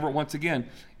whatever. Once again,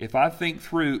 if I think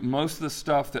through most of the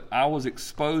stuff that I was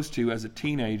exposed to as a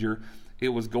teenager, it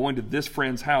was going to this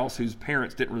friend's house whose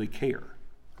parents didn't really care,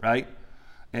 right?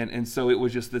 And so it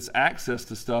was just this access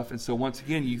to stuff. And so once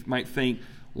again, you might think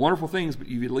wonderful things, but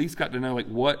you've at least got to know like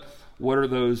what are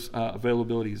those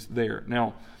availabilities there.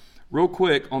 Now, real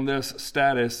quick on this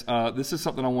status, this is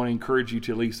something I want to encourage you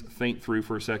to at least think through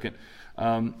for a second,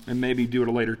 and maybe do it at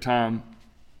a later time.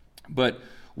 But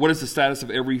what is the status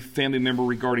of every family member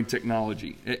regarding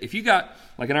technology? If you got,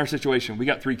 like in our situation, we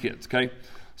got 3 kids, okay?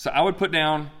 So I would put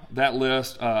down that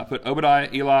list, put Obadiah,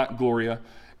 Eli, Gloria,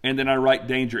 and then I write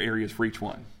danger areas for each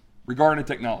one regarding the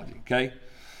technology, okay?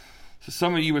 So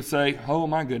some of you would say, oh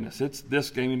my goodness, it's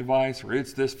this gaming device, or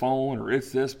it's this phone, or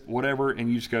it's this whatever, and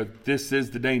you just go, this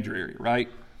is the danger area, right?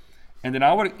 And then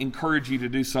I would encourage you to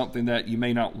do something that you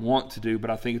may not want to do, but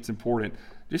I think it's important.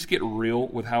 Just get real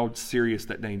with how serious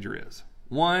that danger is.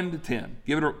 1 to 10.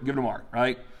 Give it a mark,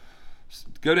 right?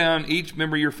 Go down each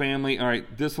member of your family. All right,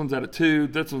 this one's at a 2.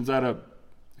 This one's at a,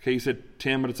 okay, you said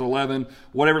 10, but it's 11.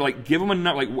 Whatever, like give them a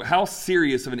number. Like how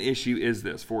serious of an issue is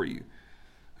this for you?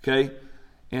 Okay?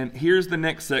 And here's the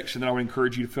next section that I would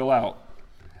encourage you to fill out.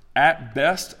 At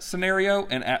best scenario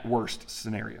and at worst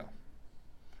scenario.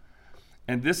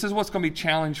 And this is what's going to be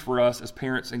challenged for us as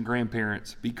parents and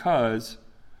grandparents, because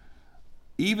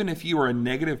even if you are a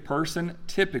negative person,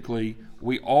 typically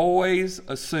we always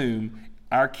assume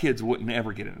our kids wouldn't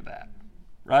ever get into that,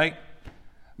 right?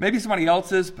 Maybe somebody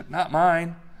else's, but not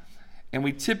mine. And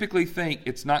we typically think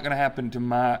it's not going to happen to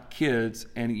my kids,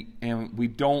 and we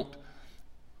don't.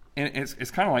 And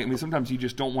it's kind of like, I mean, sometimes you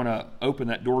just don't want to open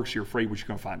that door because you're afraid what you're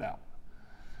going to find out.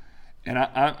 And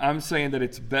I'm saying that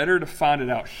it's better to find it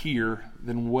out here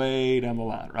than way down the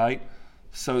line, right?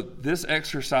 So this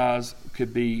exercise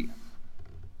could be,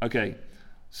 okay,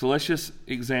 so let's just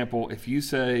example, if you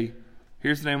say,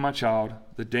 here's the name of my child,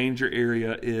 the danger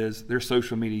area is their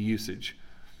social media usage.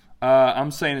 I'm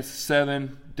saying it's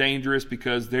 7, dangerous,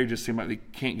 because they just seem like they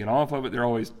can't get off of it. They're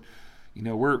always,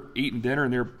 we're eating dinner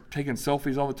and they're taking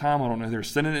selfies all the time. I don't know who they're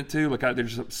sending it to. They're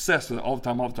just obsessed with it all the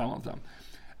time.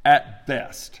 At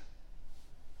best,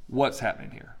 what's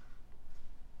happening here?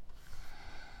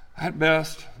 At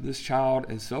best, this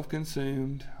child is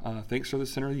self-consumed, thinks they're the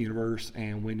center of the universe,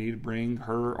 and we need to bring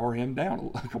her or him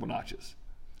down a couple notches.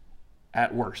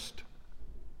 At worst,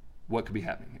 what could be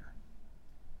happening here?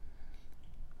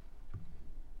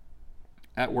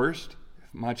 At worst,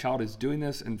 if my child is doing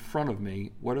this in front of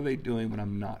me, what are they doing when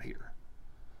I'm not here?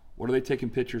 What are they taking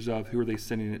pictures of? Who are they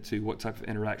sending it to? What type of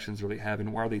interactions are they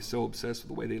having? Why are they so obsessed with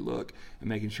the way they look and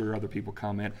making sure other people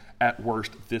comment? At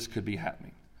worst, this could be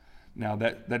happening. Now,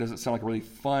 that doesn't sound like a really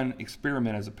fun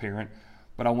experiment as a parent,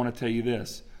 but I want to tell you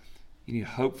this. You need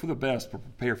to hope for the best, but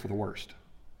prepare for the worst.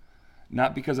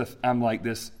 Not because I'm like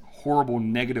this horrible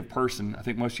negative person. I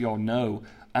think most of y'all know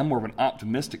I'm more of an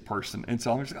optimistic person. And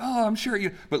so I'm just like, I'm sure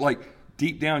you, but like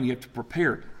deep down you have to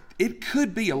prepare. It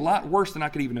could be a lot worse than I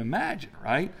could even imagine,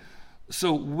 right?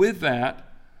 So with that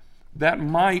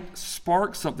might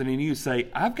spark something in you to say,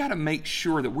 I've got to make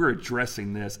sure that we're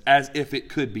addressing this as if it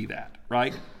could be that,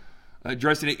 right?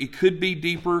 Addressing it could be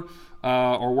deeper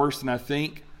or worse than I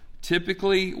think.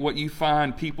 Typically, what you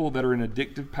find, people that are in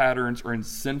addictive patterns or in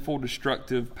sinful,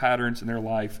 destructive patterns in their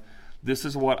life, this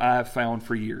is what I have found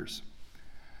for years.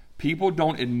 People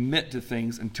don't admit to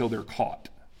things until they're caught,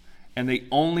 and they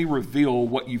only reveal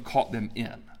what you've caught them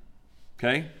in,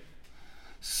 okay?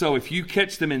 So if you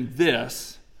catch them in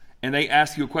this, and they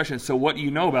ask you a question, so what do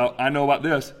you know about? I know about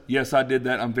this. Yes, I did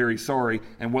that. I'm very sorry.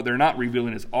 And what they're not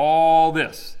revealing is all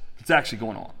this that's actually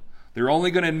going on. They're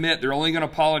only going to admit, they're only going to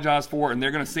apologize for it, and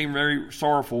they're going to seem very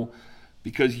sorrowful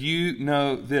because you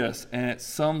know this. And at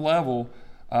some level,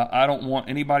 I don't want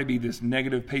anybody to be this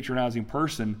negative, patronizing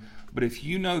person, but if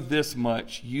you know this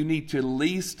much, you need to at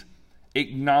least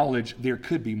acknowledge there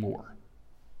could be more.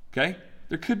 Okay?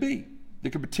 There could be.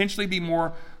 There could potentially be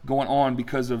more going on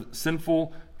because of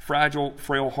sinful, fragile,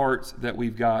 frail hearts that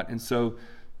we've got. And so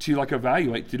to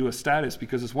evaluate, to do a status,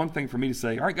 because it's one thing for me to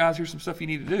say, all right, guys, here's some stuff you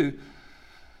need to do.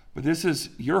 But this is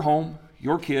your home,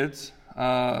 your kids,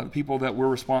 people that we're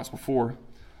responsible for.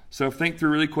 So think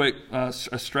through really quick a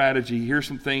strategy. Here's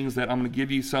some things that I'm going to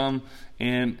give you some,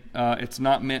 and it's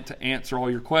not meant to answer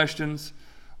all your questions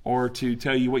or to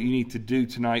tell you what you need to do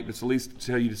tonight, but it's at least to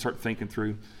tell you to start thinking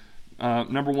through.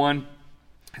 Number 1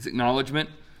 is acknowledgement.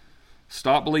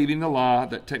 Stop believing the lie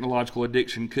that technological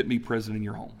addiction could be present in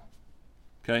your home.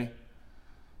 Okay?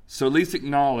 So at least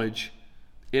acknowledge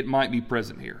it might be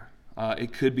present here.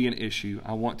 It could be an issue.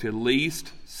 I want to at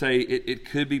least say it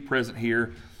could be present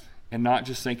here, and not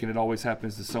just thinking it always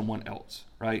happens to someone else,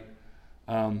 right?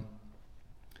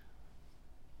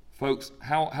 Folks,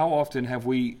 how often have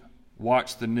we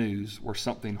watched the news where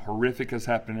something horrific has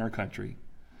happened in our country,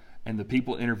 and the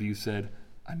people interviewed said,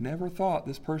 I never thought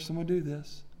this person would do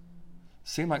this.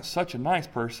 Seemed like such a nice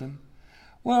person.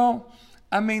 Well,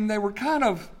 I mean, they were kind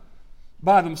of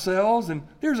by themselves, and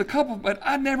there's a couple, but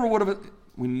I never would have.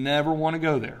 We never want to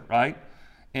go there, right?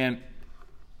 And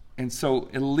so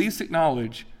at least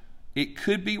acknowledge it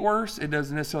could be worse. It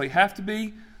doesn't necessarily have to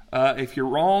be. If you're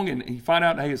wrong and you find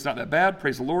out, hey, it's not that bad,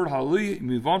 praise the Lord, hallelujah, you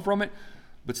move on from it.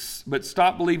 But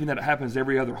stop believing that it happens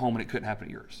every other home and it couldn't happen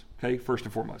at yours, okay, first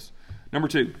and foremost. Number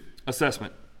 2,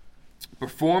 assessment.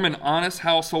 Perform an honest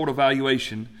household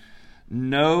evaluation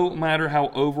no matter how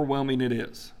overwhelming it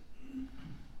is.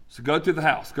 So go through the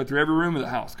house, go through every room of the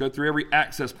house, go through every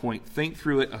access point, think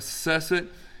through it, assess it,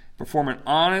 perform an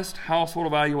honest household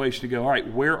evaluation to go, all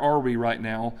right, where are we right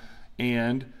now?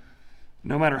 And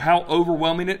no matter how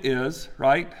overwhelming it is,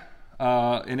 right,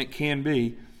 and it can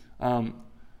be,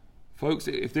 folks,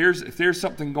 if there's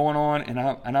something going on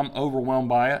and I'm overwhelmed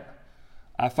by it,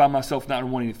 I find myself not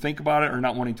wanting to think about it or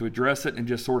not wanting to address it and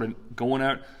just sort of going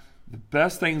out. The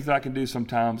best things that I can do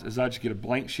sometimes is I just get a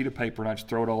blank sheet of paper and I just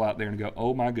throw it all out there and go,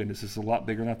 oh my goodness, this is a lot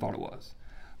bigger than I thought it was.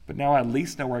 But now I at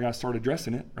least know where I got to start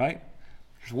addressing it, right?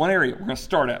 There's one area we're going to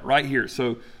start at right here.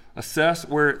 So assess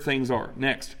where things are.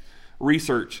 Next,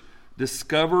 research.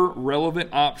 Discover relevant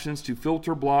options to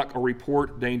filter, block, or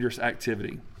report dangerous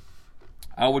activity.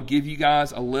 I would give you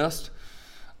guys a list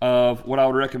of what I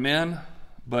would recommend,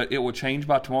 but it will change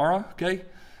by tomorrow, okay?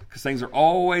 Because things are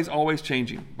always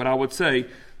changing. But I would say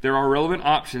there are relevant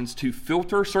options to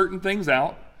filter certain things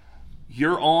out.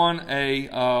 You're on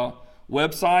a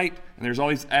website, and there's all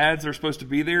these ads that are supposed to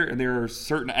be there, and there are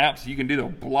certain apps you can do that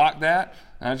will block that.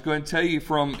 And I'm just going to tell you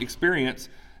from experience,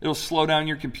 it'll slow down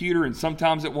your computer, and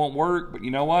sometimes it won't work, but you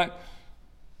know what?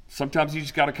 Sometimes you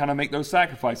just got to kind of make those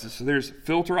sacrifices. So there's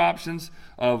filter options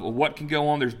of what can go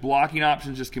on. There's blocking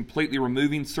options, just completely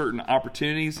removing certain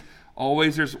opportunities.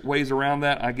 Always there's ways around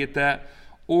that. I get that.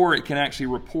 Or it can actually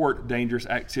report dangerous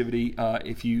activity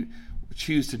if you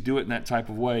choose to do it in that type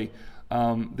of way.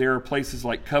 There are places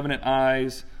like Covenant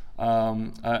Eyes,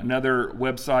 another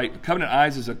website. Covenant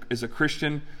Eyes is a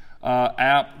Christian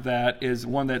app that is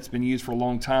one that's been used for a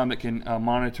long time that can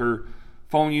monitor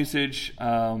phone usage,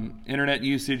 internet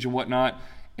usage, and whatnot,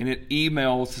 and it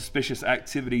emails suspicious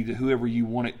activity to whoever you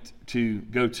want it to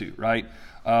go to, right?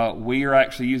 We are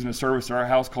actually using a service at our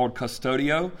house called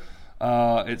Custodio.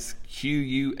 It's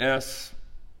Q-U-S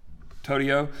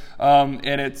Todio,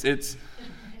 and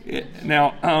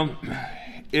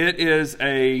it is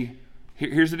a.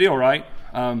 Here's the deal, right?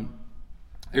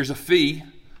 There's a fee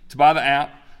to buy the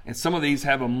app, and some of these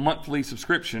have a monthly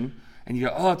subscription, and you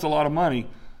go, oh, it's a lot of money.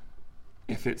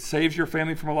 If it saves your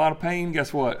family from a lot of pain,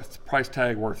 guess what? It's a price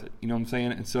tag worth it. You know what I'm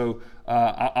saying? And so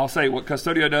I'll say what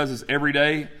Custodio does is every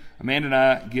day, Amanda and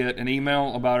I get an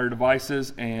email about our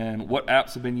devices and what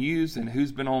apps have been used and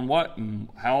who's been on what and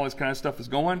how all this kind of stuff is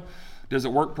going. Does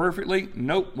it work perfectly?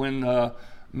 Nope. When the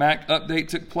Mac update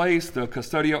took place, the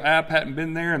Custodio app hadn't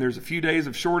been there, and there's a few days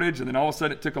of shortage, and then all of a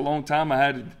sudden it took a long time. I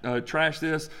had to trash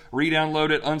this,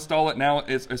 re-download it, uninstall it. Now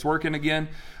it's working again.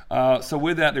 So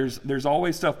with that, there's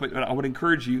always stuff, but I would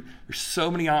encourage you, there's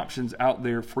so many options out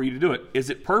there for you to do it. Is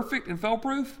it perfect and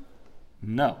fail-proof?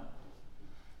 No.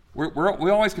 We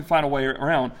always can find a way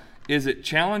around. Is it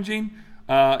challenging?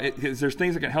 Is there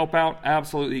things that can help out?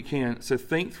 Absolutely it can. So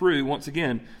think through, once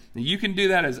again, you can do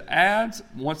that as ads.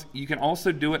 You can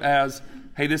also do it as,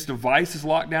 hey, this device is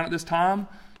locked down at this time.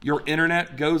 Your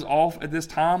internet goes off at this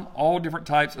time. All different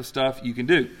types of stuff you can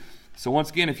do. So once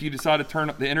again, if you decide to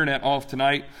turn the internet off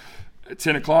tonight at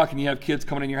 10 o'clock and you have kids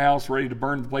coming in your house ready to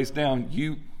burn the place down,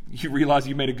 you realize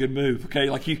you made a good move, okay?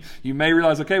 Like you may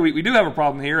realize, okay, we do have a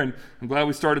problem here, and I'm glad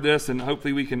we started this, and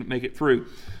hopefully we can make it through.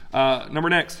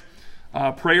 Next,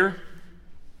 prayer.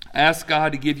 Ask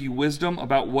God to give you wisdom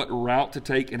about what route to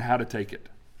take and how to take it.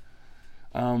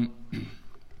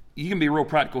 You can be real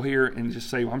practical here and just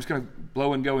say, well, I'm just going to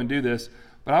blow and go and do this.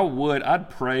 But I'd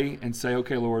pray and say,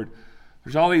 okay, Lord,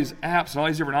 there's all these apps and all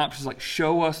these different options. Like,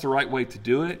 show us the right way to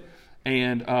do it,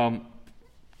 and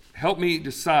help me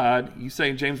decide. You say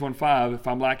in James 1:5, if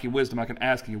I'm lacking wisdom, I can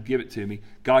ask and you'll give it to me.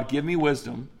 God, give me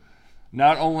wisdom,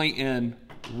 not only in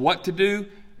what to do,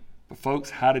 but folks,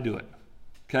 how to do it.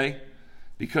 Okay?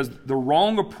 Because the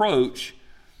wrong approach,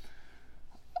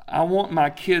 I want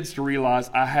my kids to realize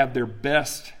I have their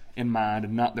best in mind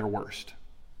and not their worst.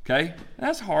 Okay?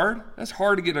 That's hard. That's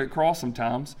hard to get across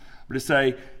sometimes. But to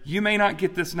say, you may not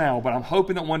get this now, but I'm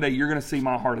hoping that one day you're going to see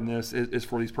my heart in this is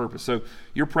for these purposes. So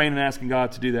you're praying and asking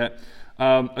God to do that.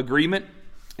 Agreement.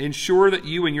 Ensure that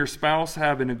you and your spouse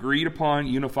have an agreed upon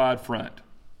unified front.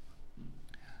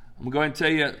 I'm going to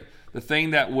tell you the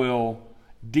thing that will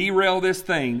derail this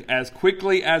thing as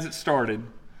quickly as it started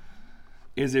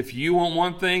is if you want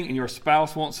one thing and your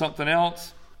spouse wants something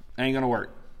else, ain't going to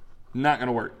work. Not going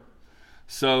to work.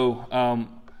 So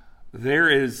there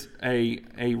is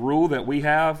a rule that we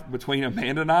have between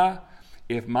Amanda and I.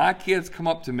 If my kids come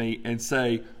up to me and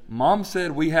say, Mom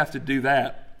said we have to do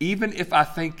that, even if I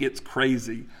think it's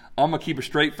crazy, I'm going to keep a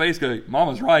straight face, go,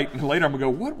 Mama's right. And later I'm going to go,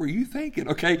 what were you thinking?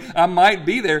 Okay, I might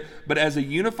be there, but as a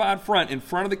unified front in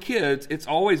front of the kids, it's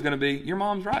always going to be, your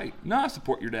mom's right. No, I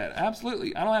support your dad.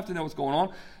 Absolutely. I don't have to know what's going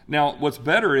on. Now, what's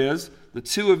better is the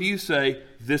two of you say,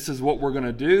 this is what we're going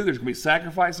to do. There's going to be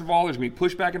sacrifice involved. There's going to be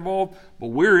pushback involved, but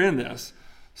we're in this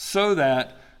so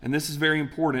that, and this is very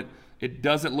important, it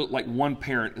doesn't look like one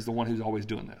parent is the one who's always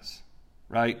doing this,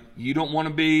 right? You don't want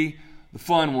to be the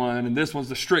fun one and this one's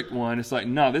the strict one. It's like,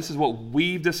 no, this is what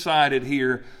we've decided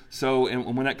here. So,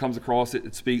 and when that comes across,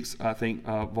 it speaks, I think,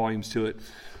 volumes to it.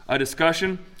 A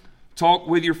discussion, talk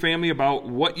with your family about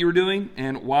what you're doing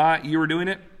and why you are doing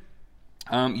it.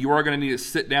 You are going to need to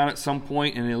sit down at some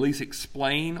point and at least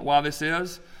explain why this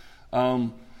is.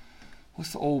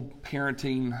 What's the old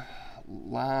parenting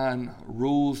line?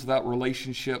 Rules without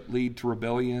relationship lead to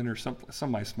rebellion, or something.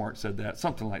 Somebody smart said that,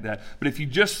 something like that. But if you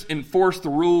just enforce the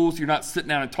rules, you're not sitting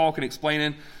down and talking,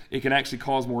 explaining, it can actually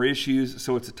cause more issues.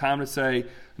 So it's a time to say,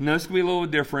 no, this can be a little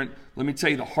different. Let me tell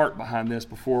you the heart behind this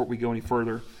before we go any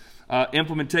further.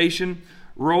 Implementation.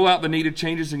 Roll out the needed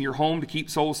changes in your home to keep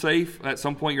souls safe. At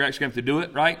some point, you're actually going to have to do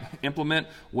it, right? Implement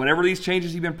whatever these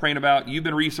changes you've been praying about. You've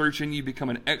been researching. You've become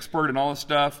an expert in all this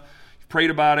stuff. You've prayed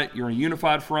about it. You're in a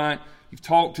unified front. You've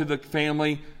talked to the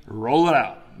family. Roll it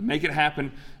out. Make it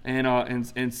happen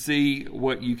and see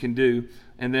what you can do.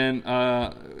 And then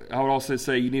I would also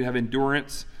say you need to have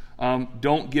endurance.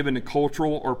 Don't give in to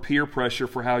cultural or peer pressure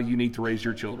for how you need to raise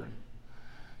your children.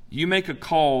 You make a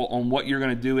call on what you're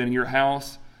going to do in your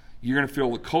house. You're going to feel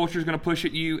the culture is going to push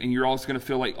at you, and you're also going to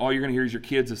feel like all you're going to hear is your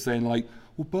kids is saying like,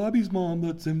 well, Bobby's mom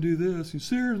lets him do this, and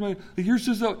Sarah's mom, here's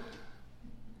just a...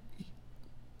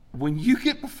 When you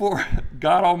get before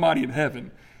God Almighty in heaven,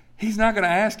 He's not going to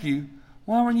ask you,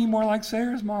 why weren't you more like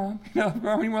Sarah's mom? Why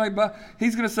weren't you more like Bob?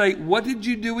 He's going to say, what did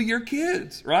you do with your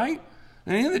kids, right?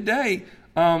 At the end of the day,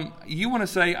 you want to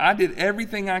say, I did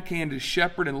everything I can to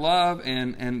shepherd and love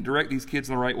and direct these kids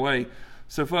in the right way.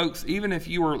 So, folks, even if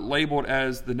you were labeled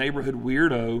as the neighborhood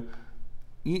weirdo,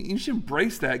 you should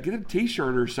embrace that. Get a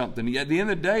T-shirt or something. At the end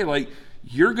of the day, like,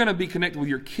 you're going to be connected with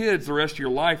your kids the rest of your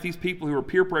life. These people who are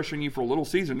peer pressuring you for a little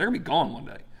season, they're going to be gone one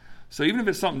day. So even if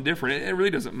it's something different, it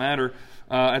really doesn't matter.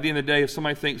 At the end of the day, if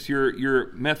somebody thinks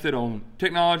your method on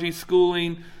technology,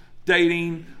 schooling,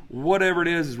 dating, whatever it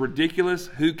is ridiculous,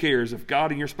 who cares? If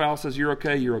God and your spouse says you're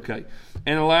okay, you're okay.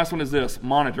 And the last one is this: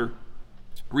 monitor.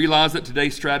 Realize that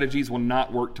today's strategies will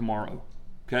not work tomorrow,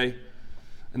 okay?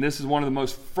 And this is one of the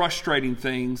most frustrating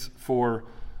things for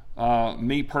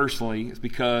me personally, is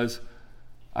because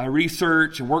I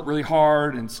research and work really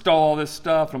hard and install all this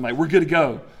stuff, and I'm like, we're good to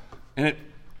go. And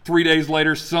 3 days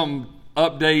later, some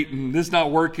update, and this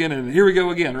not working, and here we go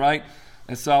again, right?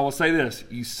 And so I will say this: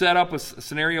 you set up a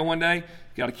scenario one day, you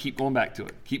got to keep going back to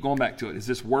it. Keep going back to it. Is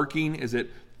this working? Is it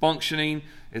functioning?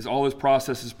 Is all those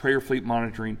processes prayerfully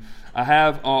monitoring? I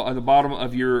have at the bottom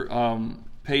of your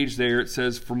page there, it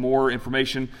says for more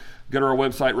information, go to our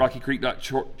website,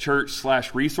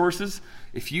 rockycreek.church/resources.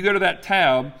 If you go to that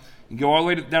tab and go all the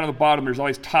way down to the bottom, there's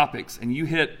always topics, and you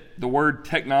hit the word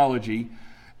technology,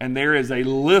 and there is a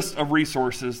list of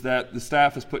resources that the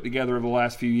staff has put together over the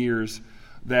last few years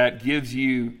that gives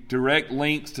you direct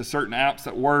links to certain apps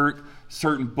that work,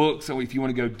 certain books, so if you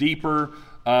want to go deeper,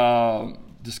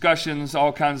 discussions,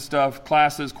 all kinds of stuff,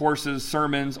 classes, courses,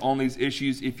 sermons on these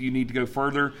issues if you need to go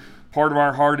further. Part of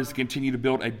our heart is to continue to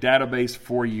build a database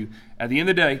for you. At the end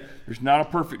of the day, there's not a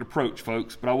perfect approach,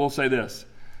 folks, but I will say this: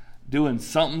 doing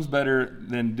something's better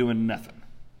than doing nothing,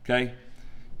 okay?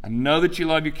 I know that you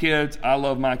love your kids. I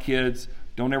love my kids.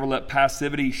 Don't ever let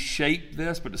passivity shape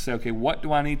this, but to say, okay, what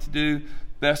do I need to do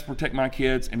best to protect my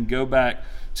kids, and go back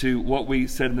to what we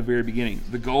said in the very beginning.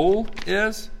 The goal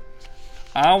is,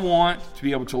 I want to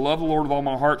be able to love the Lord with all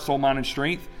my heart, soul, mind, and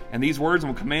strength. And these words I'm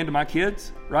going to command to my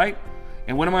kids, right?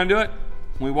 And when am I going to do it?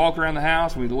 When we walk around the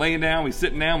house, when we're laying down, we're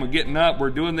sitting down, we're getting up,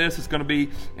 we're doing this. It's going to be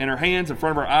in our hands, in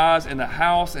front of our eyes, in the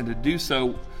house. And to do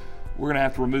so, we're going to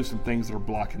have to remove some things that are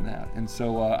blocking that. And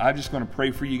so I'm just going to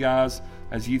pray for you guys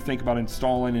as you think about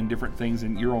installing in different things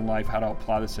in your own life, how to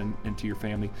apply this into your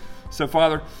family. So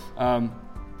Father,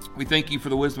 we thank you for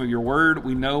the wisdom of your word.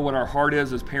 We know what our heart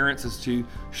is as parents is to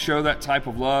show that type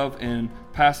of love and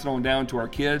pass it on down to our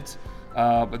kids.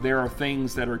 But there are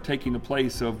things that are taking the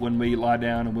place of when we lie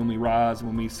down and when we rise and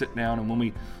when we sit down and when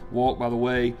we walk by the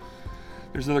way.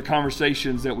 There's other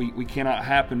conversations that we cannot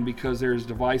happen because there's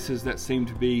devices that seem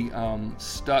to be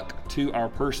stuck to our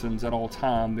persons at all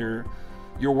time.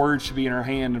 Your words should be in our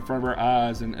hand, in front of our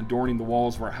eyes, and adorning the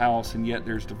walls of our house, and yet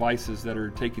there's devices that are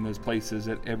taking those places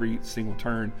at every single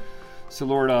turn. So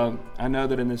Lord, I know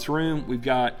that in this room we've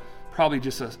got probably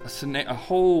just a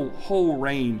whole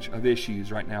range of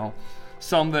issues right now.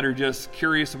 Some that are just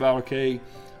curious about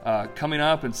coming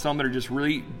up, and some that are just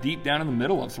really deep down in the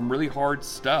middle of some really hard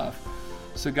stuff.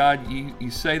 So God, you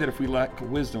say that if we lack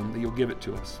wisdom, that you'll give it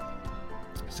to us.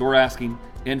 So we're asking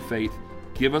in faith,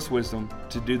 give us wisdom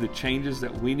to do the changes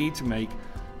that we need to make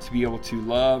to be able to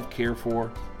love, care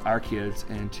for our kids,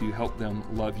 and to help them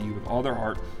love you with all their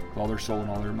heart, with all their soul, and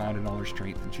all their mind, and all their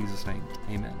strength. In Jesus' name,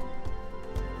 amen.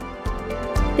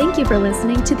 Thank you for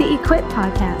listening to the Equip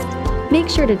Podcast. Make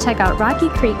sure to check out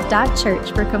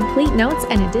rockycreek.church for complete notes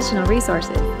and additional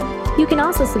resources. You can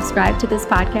also subscribe to this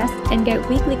podcast and get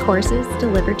weekly courses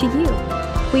delivered to you.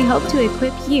 We hope to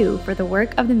equip you for the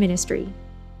work of the ministry.